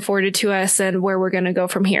have been afforded to us and where we're going to go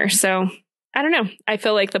from here. So I don't know. I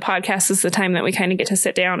feel like the podcast is the time that we kind of get to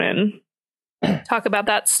sit down and talk about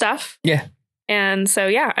that stuff. Yeah. And so,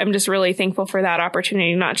 yeah, I'm just really thankful for that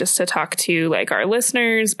opportunity, not just to talk to like our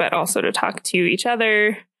listeners, but also to talk to each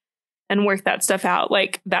other and work that stuff out.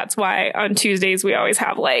 Like, that's why on Tuesdays we always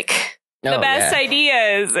have like the best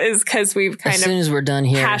ideas, is because we've kind as soon as we're done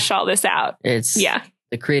here, hashed all this out. It's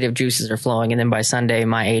the creative juices are flowing, and then by Sunday,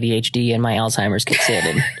 my ADHD and my Alzheimer's kicks in,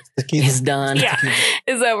 and it's done. Yeah,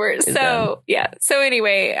 it's over. It's done. So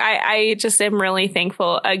anyway, I just am really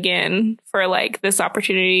thankful again for like this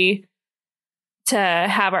opportunity to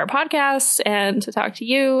have our podcast and to talk to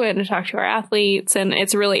you and to talk to our athletes, and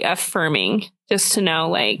it's really affirming just to know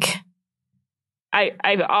like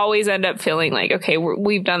I've always end up feeling like, okay,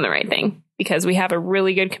 we've done the right thing because we have a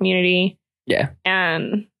really good community. Yeah,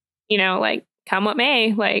 and like, come what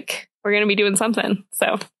may, like we're going to be doing something.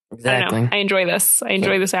 So exactly. I enjoy this. I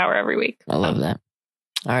enjoy this hour every week. I love that.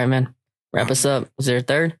 All right, man. Wrap us up. Was there a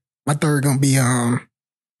third? My third going to be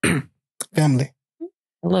family.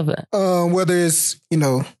 I love that. Whether it's,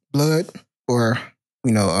 blood or,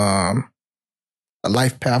 a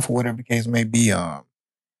life path or whatever the case may be,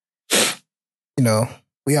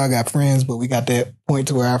 we all got friends, but we got that point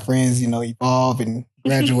to where our friends, evolve and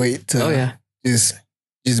graduate to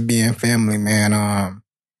just being family, man.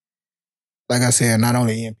 Like I said, not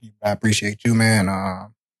only EMP, but I appreciate you, man.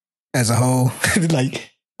 As a whole,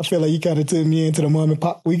 like I feel like you kind of took me into the mom and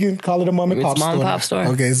pop. We can call it a mom and pop store. Mom and pop store.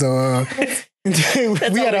 Okay, so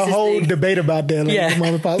we had a whole debate about that. Like, yeah,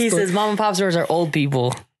 mom and pop he store. says mom and pop stores are old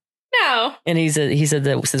people. No, and he said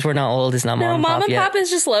that since we're not old, it's not mom and pop. Mom and pop is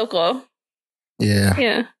just local.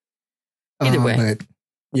 Yeah. Either way, but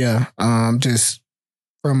yeah, just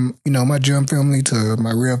from my germ family to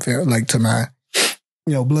my real family, like to my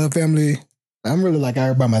blood family, I'm really like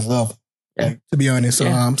out by myself. Yeah. Like, to be honest.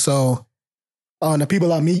 Yeah. So the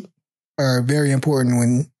people I meet are very important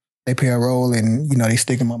when they play a role, and they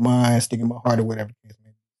stick in my mind, stick in my heart, or whatever.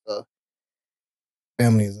 So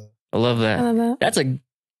family is. I love that. That's a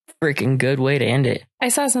freaking good way to end it. I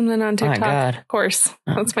saw something on TikTok. Oh my God. Of course.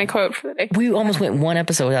 That's my quote for the day. We almost went one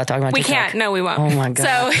episode without talking about TikTok. We can't. No, we won't. Oh my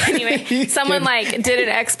God. So anyway, someone did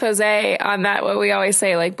an expose on that. What we always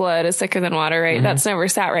say, like blood is thicker than water, right? Mm-hmm. That's never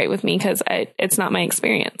sat right with me because it's not my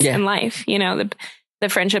experience in life. The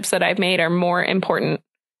friendships that I've made are more important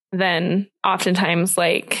than oftentimes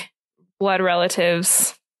like blood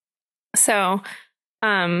relatives. So,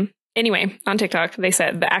 anyway, on TikTok, they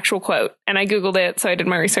said the actual quote, and I Googled it. So I did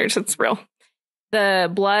my research. It's real.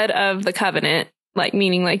 The blood of the covenant, like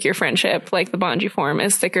meaning like your friendship, like the bond you form,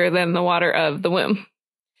 is thicker than the water of the womb.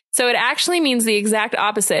 So it actually means the exact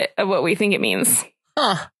opposite of what we think it means.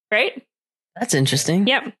 Huh. Right? That's interesting.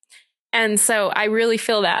 Yep. And so I really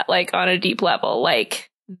feel that like on a deep level,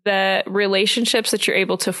 like the relationships that you're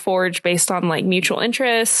able to forge based on like mutual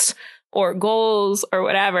interest or goals or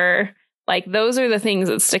whatever, like those are the things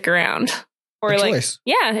that stick around. Or like, choice.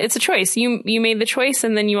 Yeah, it's a choice. You made the choice,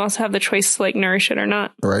 and then you also have the choice to like nourish it or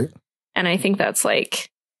not. Right. And I think that's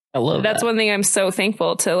like, I love that's one thing I'm so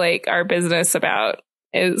thankful to like our business about,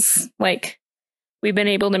 is like we've been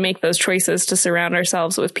able to make those choices to surround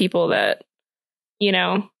ourselves with people that,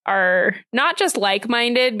 are not just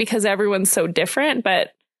like-minded because everyone's so different,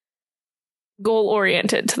 but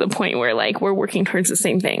goal-oriented to the point where like we're working towards the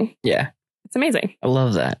same thing. Yeah. It's amazing. I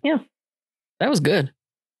love that. Yeah. That was good.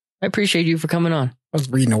 I appreciate you for coming on. I was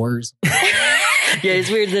reading the words. Yeah,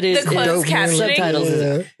 it's weird that it's closed captioning.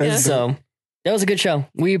 Subtitles. Yeah. So that was a good show.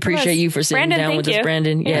 We appreciate you for sitting down with us,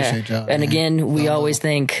 Brandon. Yeah. And again, we always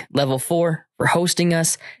thank Level 4 for hosting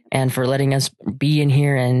us and for letting us be in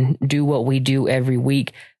here and do what we do every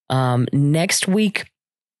week. Next week,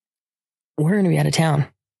 we're going to be out of town.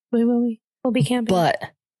 Wait, will we? We'll be camping. But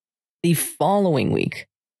the following week,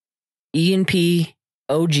 E&P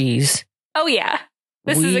OGs. Oh yeah,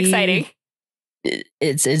 this is exciting.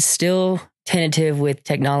 It's still tentative with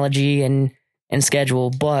technology and schedule,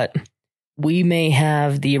 but we may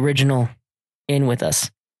have the original in with us.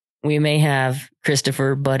 We may have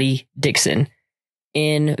Christopher Buddy Dixon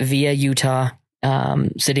in via Utah,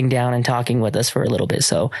 sitting down and talking with us for a little bit.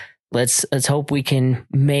 So let's hope we can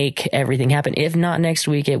make everything happen. If not next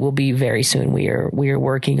week, it will be very soon. We are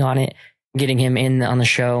working on it, getting him in on the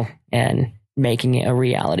show and making it a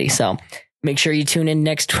reality. So make sure you tune in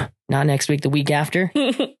not next week, the week after.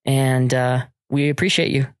 And we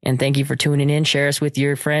appreciate you. And thank you for tuning in. Share us with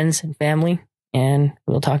your friends and family. And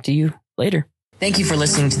we'll talk to you later. Thank you for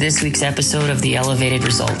listening to this week's episode of The Elevated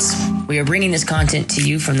Results. We are bringing this content to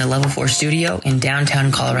you from the Level 4 studio in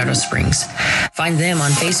downtown Colorado Springs. Find them on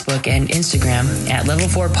Facebook and Instagram at Level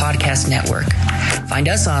 4 Podcast Network. Find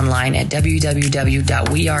us online at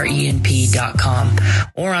www.weareenp.com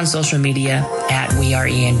or on social media at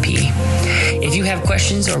weareenp. If you have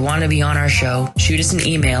questions or want to be on our show, shoot us an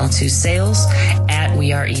email to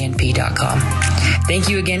sales@weareenp.com. Thank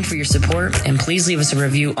you again for your support, and please leave us a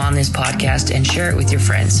review on this podcast and share it with your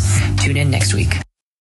friends. Tune in next week.